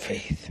of our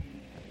faith.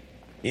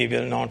 He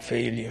will not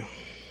fail you.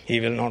 He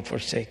will not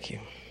forsake you.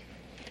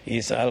 He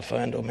is Alpha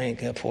and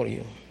Omega for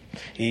you.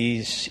 He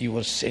is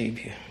your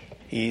Savior.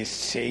 He has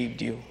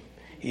saved you.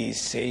 He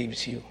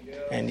saves you.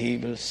 And he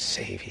will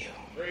save you.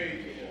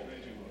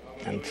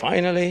 And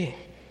finally,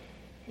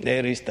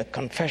 there is the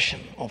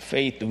confession of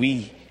faith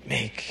we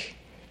make,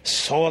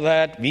 so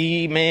that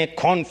we may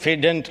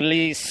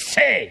confidently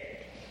say,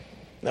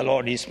 the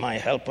Lord is my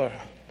helper.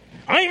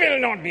 I will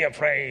not be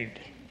afraid.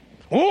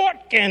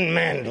 What can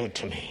man do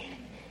to me?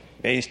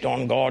 Based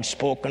on God's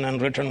spoken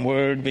and written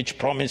word, which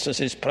promises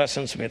his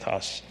presence with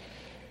us,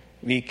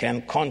 we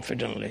can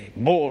confidently,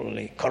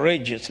 boldly,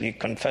 courageously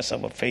confess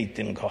our faith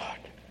in God.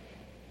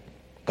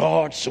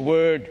 God's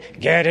word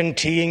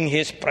guaranteeing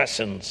his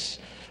presence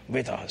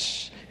with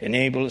us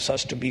enables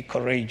us to be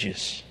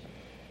courageous.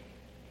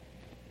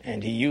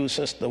 And he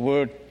uses the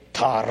word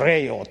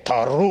tareo,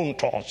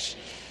 taruntos.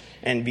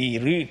 And we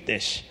read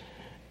this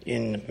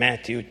in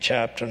Matthew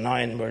chapter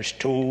 9, verse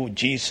 2.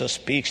 Jesus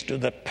speaks to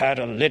the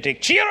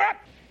paralytic, cheer up!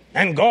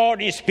 And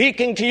God is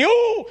speaking to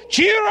you,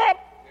 cheer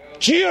up!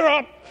 Cheer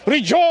up!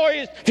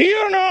 Rejoice!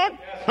 Fear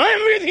not! I'm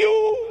with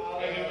you!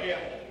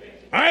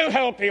 I'll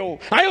help you.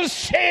 I'll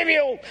save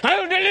you.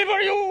 I'll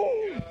deliver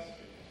you.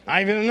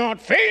 I will not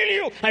fail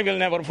you. I will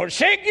never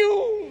forsake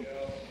you.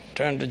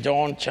 Turn to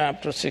John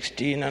chapter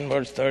 16 and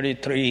verse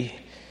 33.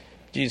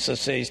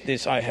 Jesus says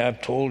this, I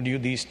have told you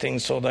these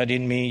things so that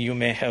in me you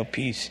may have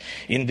peace.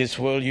 In this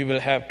world you will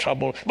have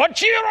trouble, but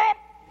cheer up.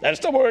 That's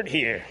the word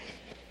here.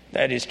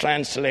 That is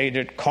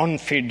translated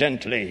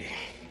confidently.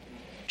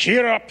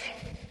 Cheer up.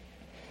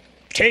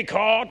 Take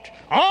heart.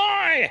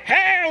 I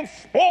have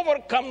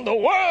overcome the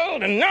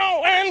world, and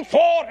now and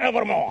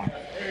forevermore.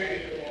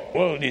 The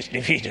world is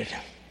defeated.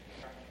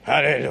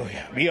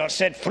 Hallelujah. We are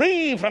set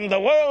free from the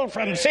world,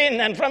 from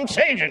sin and from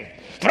Satan,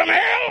 from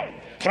hell,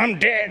 from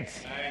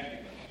death.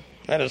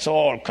 Let us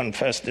all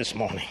confess this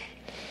morning.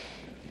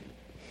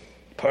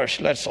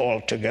 First, let's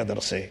all together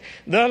say,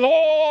 the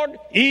Lord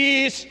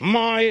is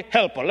my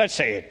helper. Let's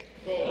say it.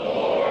 The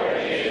Lord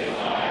is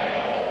my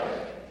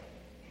helper.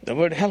 The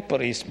word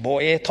helper is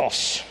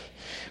boetos.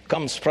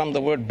 Comes from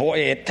the word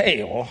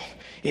boeteo.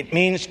 It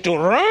means to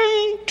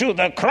run to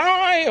the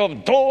cry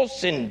of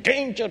those in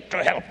danger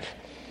to help.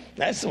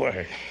 That's the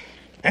word.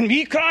 And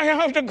we cry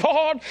out to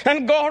God,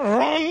 and God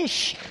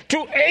runs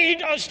to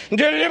aid us,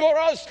 deliver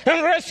us,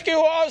 and rescue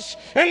us,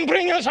 and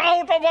bring us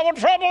out of our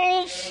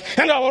troubles,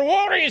 and our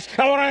worries,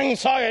 our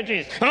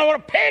anxieties, and our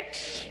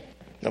pits.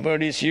 The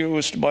word is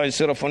used by a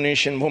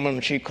Syrophoenician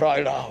woman. She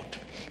cried out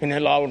in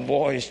a loud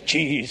voice,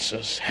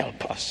 Jesus,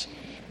 help us.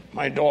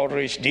 My daughter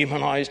is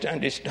demonized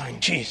and is dying.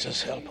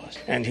 Jesus, help us.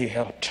 And he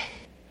helped.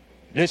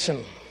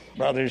 Listen,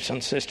 brothers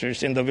and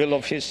sisters, in the will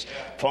of his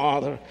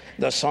Father,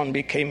 the Son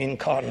became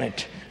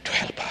incarnate to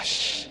help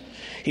us.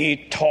 He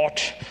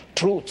taught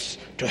truths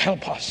to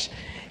help us.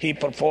 He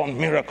performed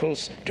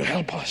miracles to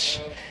help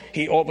us.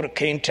 He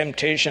overcame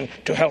temptation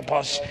to help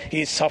us.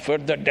 He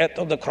suffered the death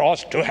of the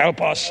cross to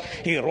help us.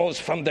 He rose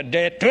from the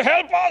dead to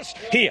help us.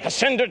 He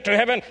ascended to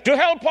heaven to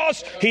help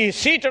us. He is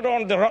seated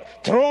on the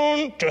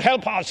throne to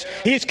help us.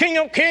 He is King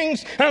of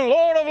kings and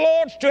Lord of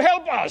lords to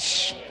help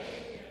us.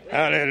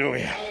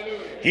 Hallelujah.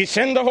 He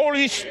sent the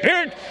Holy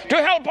Spirit to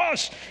help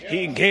us.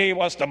 He gave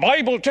us the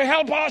Bible to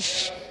help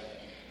us.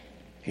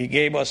 He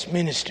gave us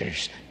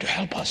ministers to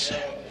help us,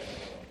 sir.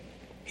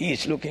 He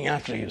is looking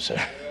after you,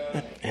 sir.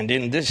 And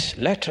in this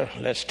letter,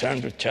 let's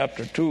turn to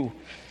chapter 2.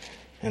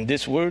 And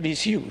this word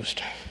is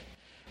used.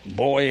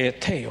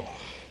 Boeteo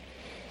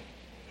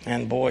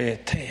and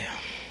boetea.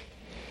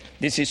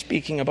 This is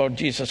speaking about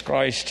Jesus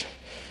Christ.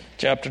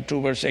 Chapter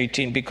 2, verse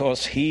 18,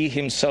 because he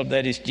himself,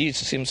 that is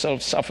Jesus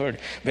himself, suffered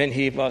when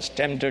he was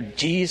tempted.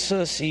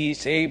 Jesus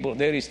is able,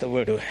 there is the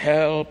word, to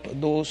help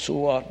those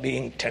who are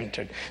being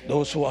tempted,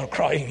 those who are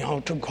crying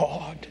out to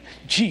God.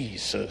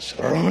 Jesus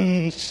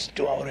runs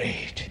to our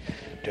aid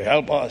to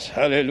help us.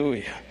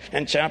 Hallelujah.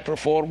 And chapter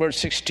 4, verse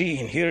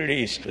 16, here it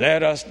is.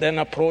 Let us then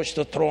approach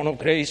the throne of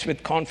grace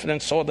with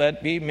confidence so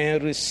that we may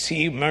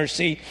receive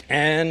mercy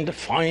and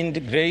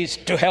find grace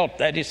to help.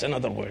 That is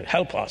another word.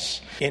 Help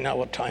us in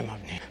our time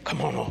of need.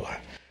 Come on over.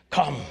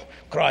 Come,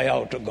 cry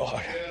out to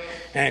God,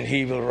 and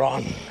he will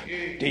run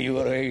to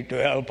your aid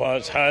to help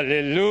us.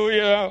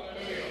 Hallelujah.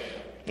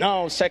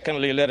 Now,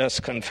 secondly, let us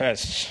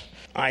confess.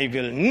 I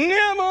will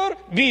never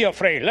be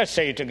afraid. Let's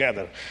say it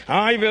together.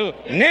 I will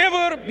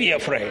never be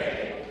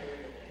afraid.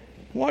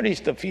 What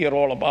is the fear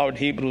all about?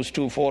 Hebrews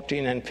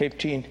 2:14 and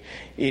 15.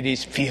 It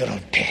is fear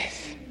of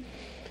death.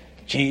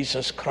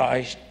 Jesus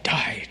Christ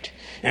died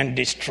and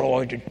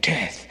destroyed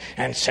death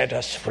and set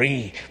us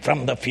free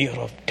from the fear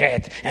of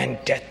death and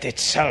death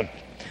itself.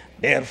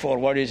 Therefore,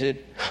 what is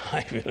it?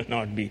 I will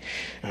not be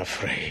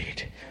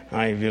afraid.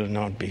 I will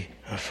not be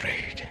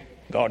afraid.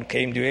 God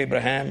came to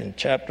Abraham in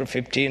chapter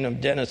 15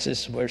 of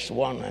Genesis, verse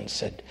 1, and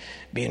said,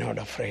 be not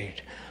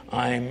afraid.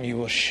 I am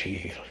your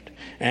shield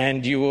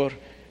and your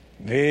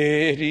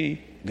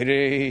very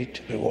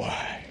great reward.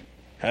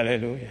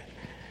 Hallelujah.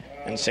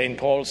 And St.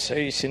 Paul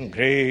says in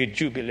great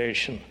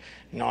jubilation,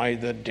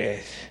 neither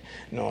death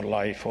nor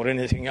life or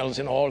anything else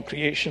in all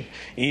creation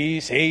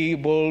is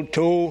able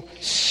to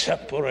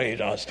separate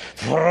us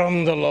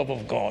from the love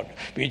of God,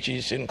 which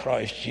is in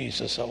Christ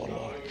Jesus our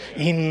Lord.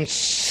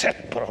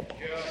 Inseparable,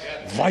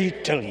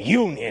 vital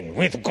union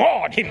with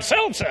God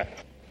himself, sir.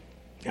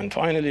 And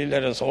finally,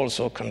 let us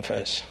also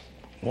confess,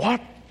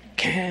 what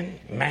can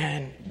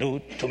man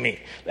do to me?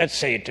 Let's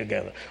say it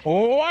together.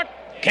 What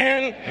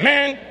can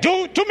man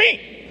do to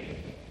me?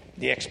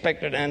 The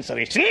expected answer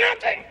is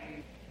nothing.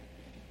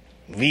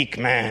 Weak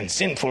man,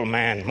 sinful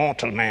man,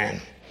 mortal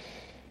man.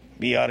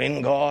 We are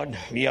in God.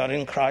 We are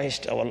in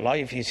Christ. Our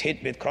life is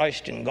hid with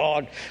Christ in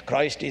God.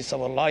 Christ is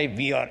our life.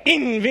 We are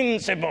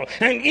invincible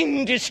and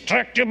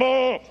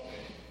indestructible.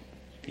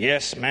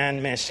 Yes,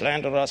 man may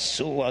slander us,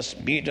 sue us,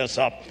 beat us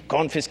up,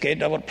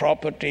 confiscate our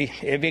property,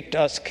 evict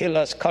us, kill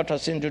us, cut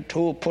us into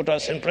two, put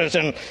us in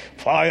prison,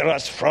 fire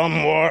us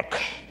from work.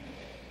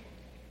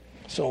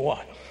 So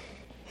what?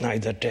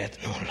 Neither death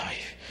nor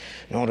life,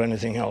 nor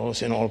anything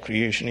else in all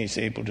creation is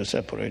able to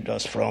separate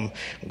us from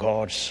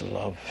God's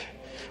love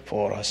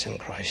for us in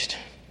Christ.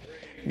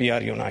 We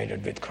are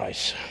united with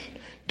Christ,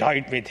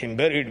 died with him,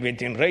 buried with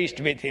him, raised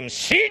with him,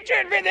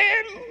 seated with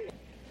him.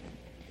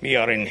 We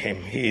are in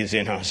him. He is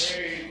in us.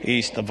 He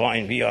is the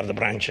vine. We are the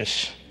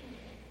branches.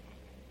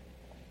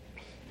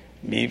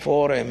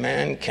 Before a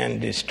man can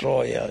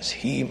destroy us,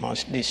 he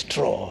must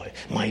destroy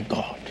my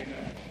God.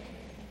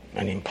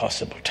 an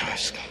impossible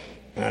task.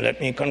 Now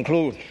let me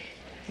conclude.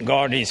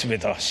 God is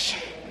with us.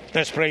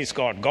 Let's praise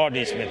God. God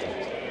is with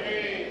us.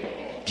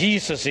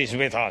 Jesus is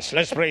with us.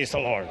 Let's praise the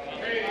Lord.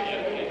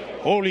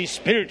 Holy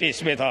Spirit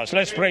is with us.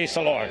 Let's praise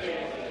the Lord.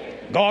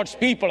 God's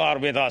people are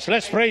with us.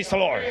 Let's praise the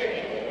Lord.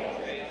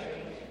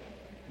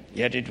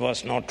 Yet it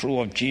was not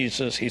true of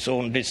Jesus. His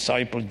own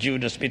disciple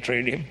Judas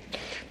betrayed him.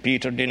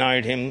 Peter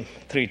denied him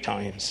 3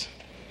 times.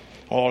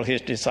 All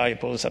his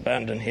disciples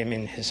abandoned him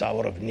in his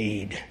hour of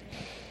need.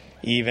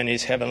 Even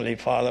his heavenly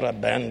Father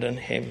abandoned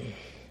him.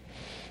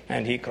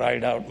 And he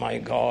cried out, my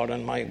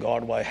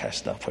God, why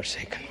hast thou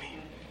forsaken me?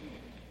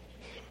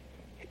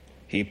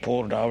 He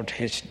poured out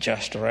his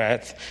just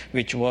wrath,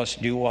 which was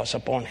due us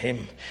upon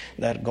him,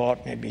 that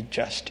God may be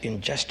just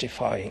in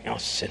justifying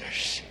us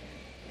sinners.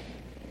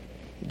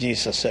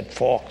 Jesus said,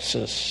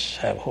 foxes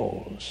have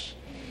holes,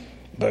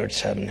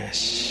 birds have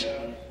nests.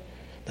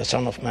 The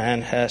Son of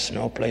Man has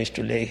no place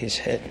to lay his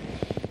head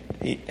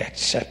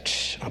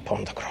except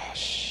upon the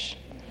cross.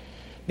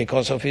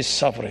 Because of his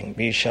suffering,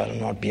 we shall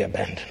not be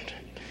abandoned.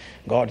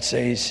 God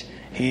says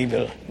he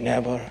will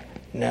never,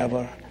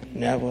 sir,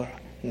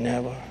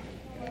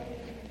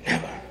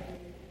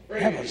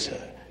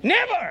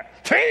 never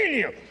fail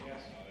you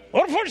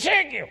or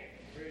forsake you.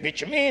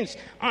 Which means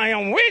I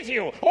am with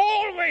you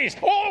always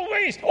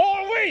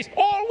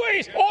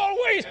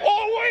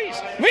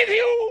with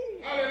you.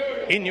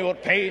 In your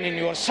pain, in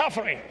your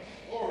suffering,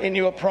 in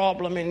your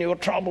problem, in your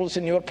troubles,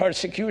 in your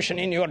persecution,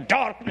 in your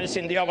darkness,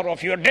 in the hour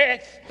of your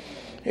death,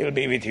 he will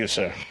be with you,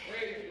 sir.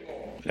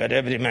 Let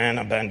every man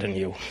abandon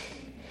you.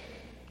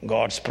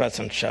 God's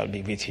presence shall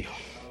be with you.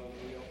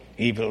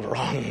 He will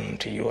run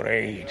to your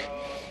aid.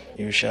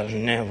 You shall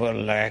never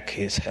lack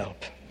his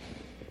help.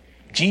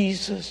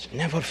 Jesus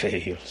never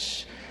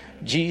fails.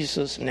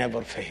 Jesus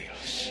never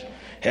fails.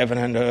 Heaven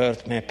and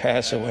earth may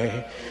pass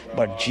away,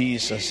 but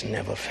Jesus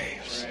never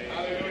fails.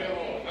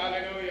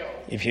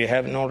 If you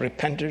have not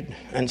repented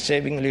and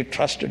savingly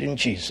trusted in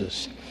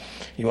Jesus,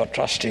 you are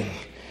trusting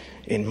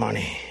in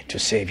money to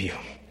save you.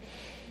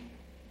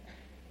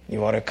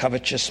 You are a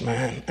covetous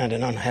man and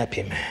an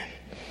unhappy man.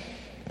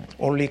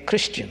 Only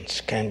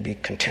Christians can be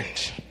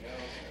content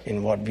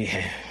in what we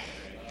have,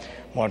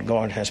 what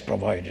God has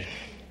provided.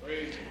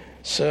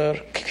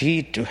 Sir,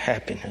 key to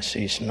happiness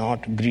is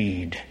not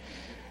greed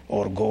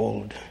or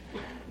gold.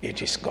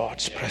 It is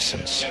God's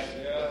presence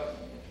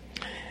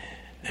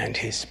and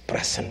his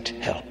present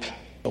help.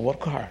 So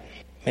work hard,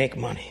 make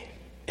money,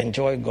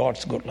 enjoy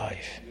God's good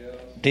life,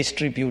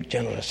 distribute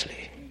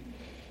generously,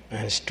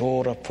 and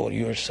store up for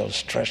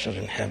yourselves treasure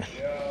in heaven,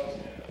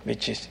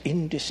 which is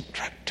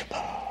indestructible.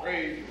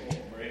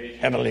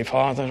 Heavenly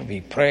Father,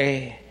 we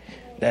pray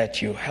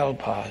that you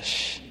help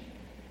us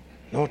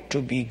not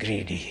to be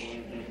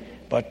greedy,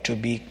 but to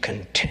be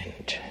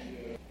content,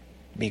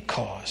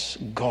 because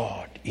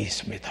God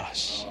is with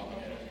us.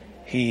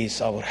 He is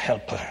our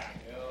helper.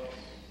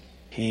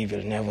 He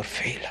will never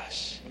fail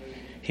us.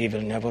 He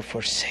will never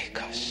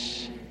forsake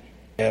us.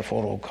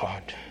 Therefore, O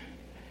God,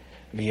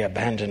 we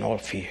abandon all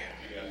fear,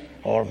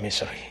 all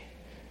misery.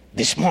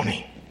 This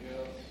morning,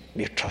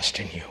 we trust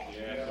in you.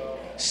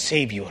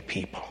 Save your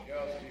people.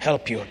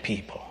 Help your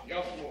people.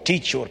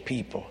 Teach your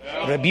people.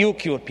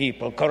 Rebuke your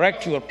people.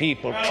 Correct your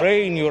people.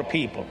 Train your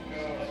people,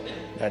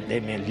 that they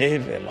may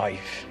live a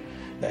life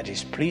that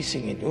is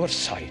pleasing in your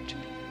sight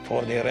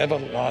for their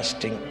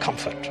everlasting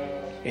comfort.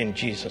 In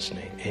Jesus'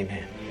 name,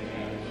 amen.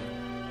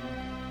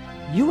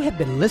 You have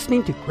been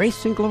listening to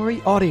Grace and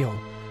Glory audio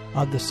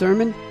of the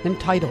sermon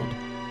entitled,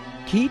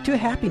 Key to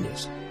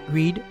Happiness,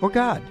 Greed or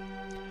God.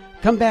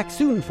 Come back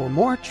soon for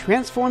more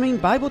transforming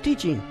Bible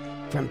teaching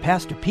from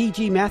Pastor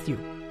P.G. Matthew.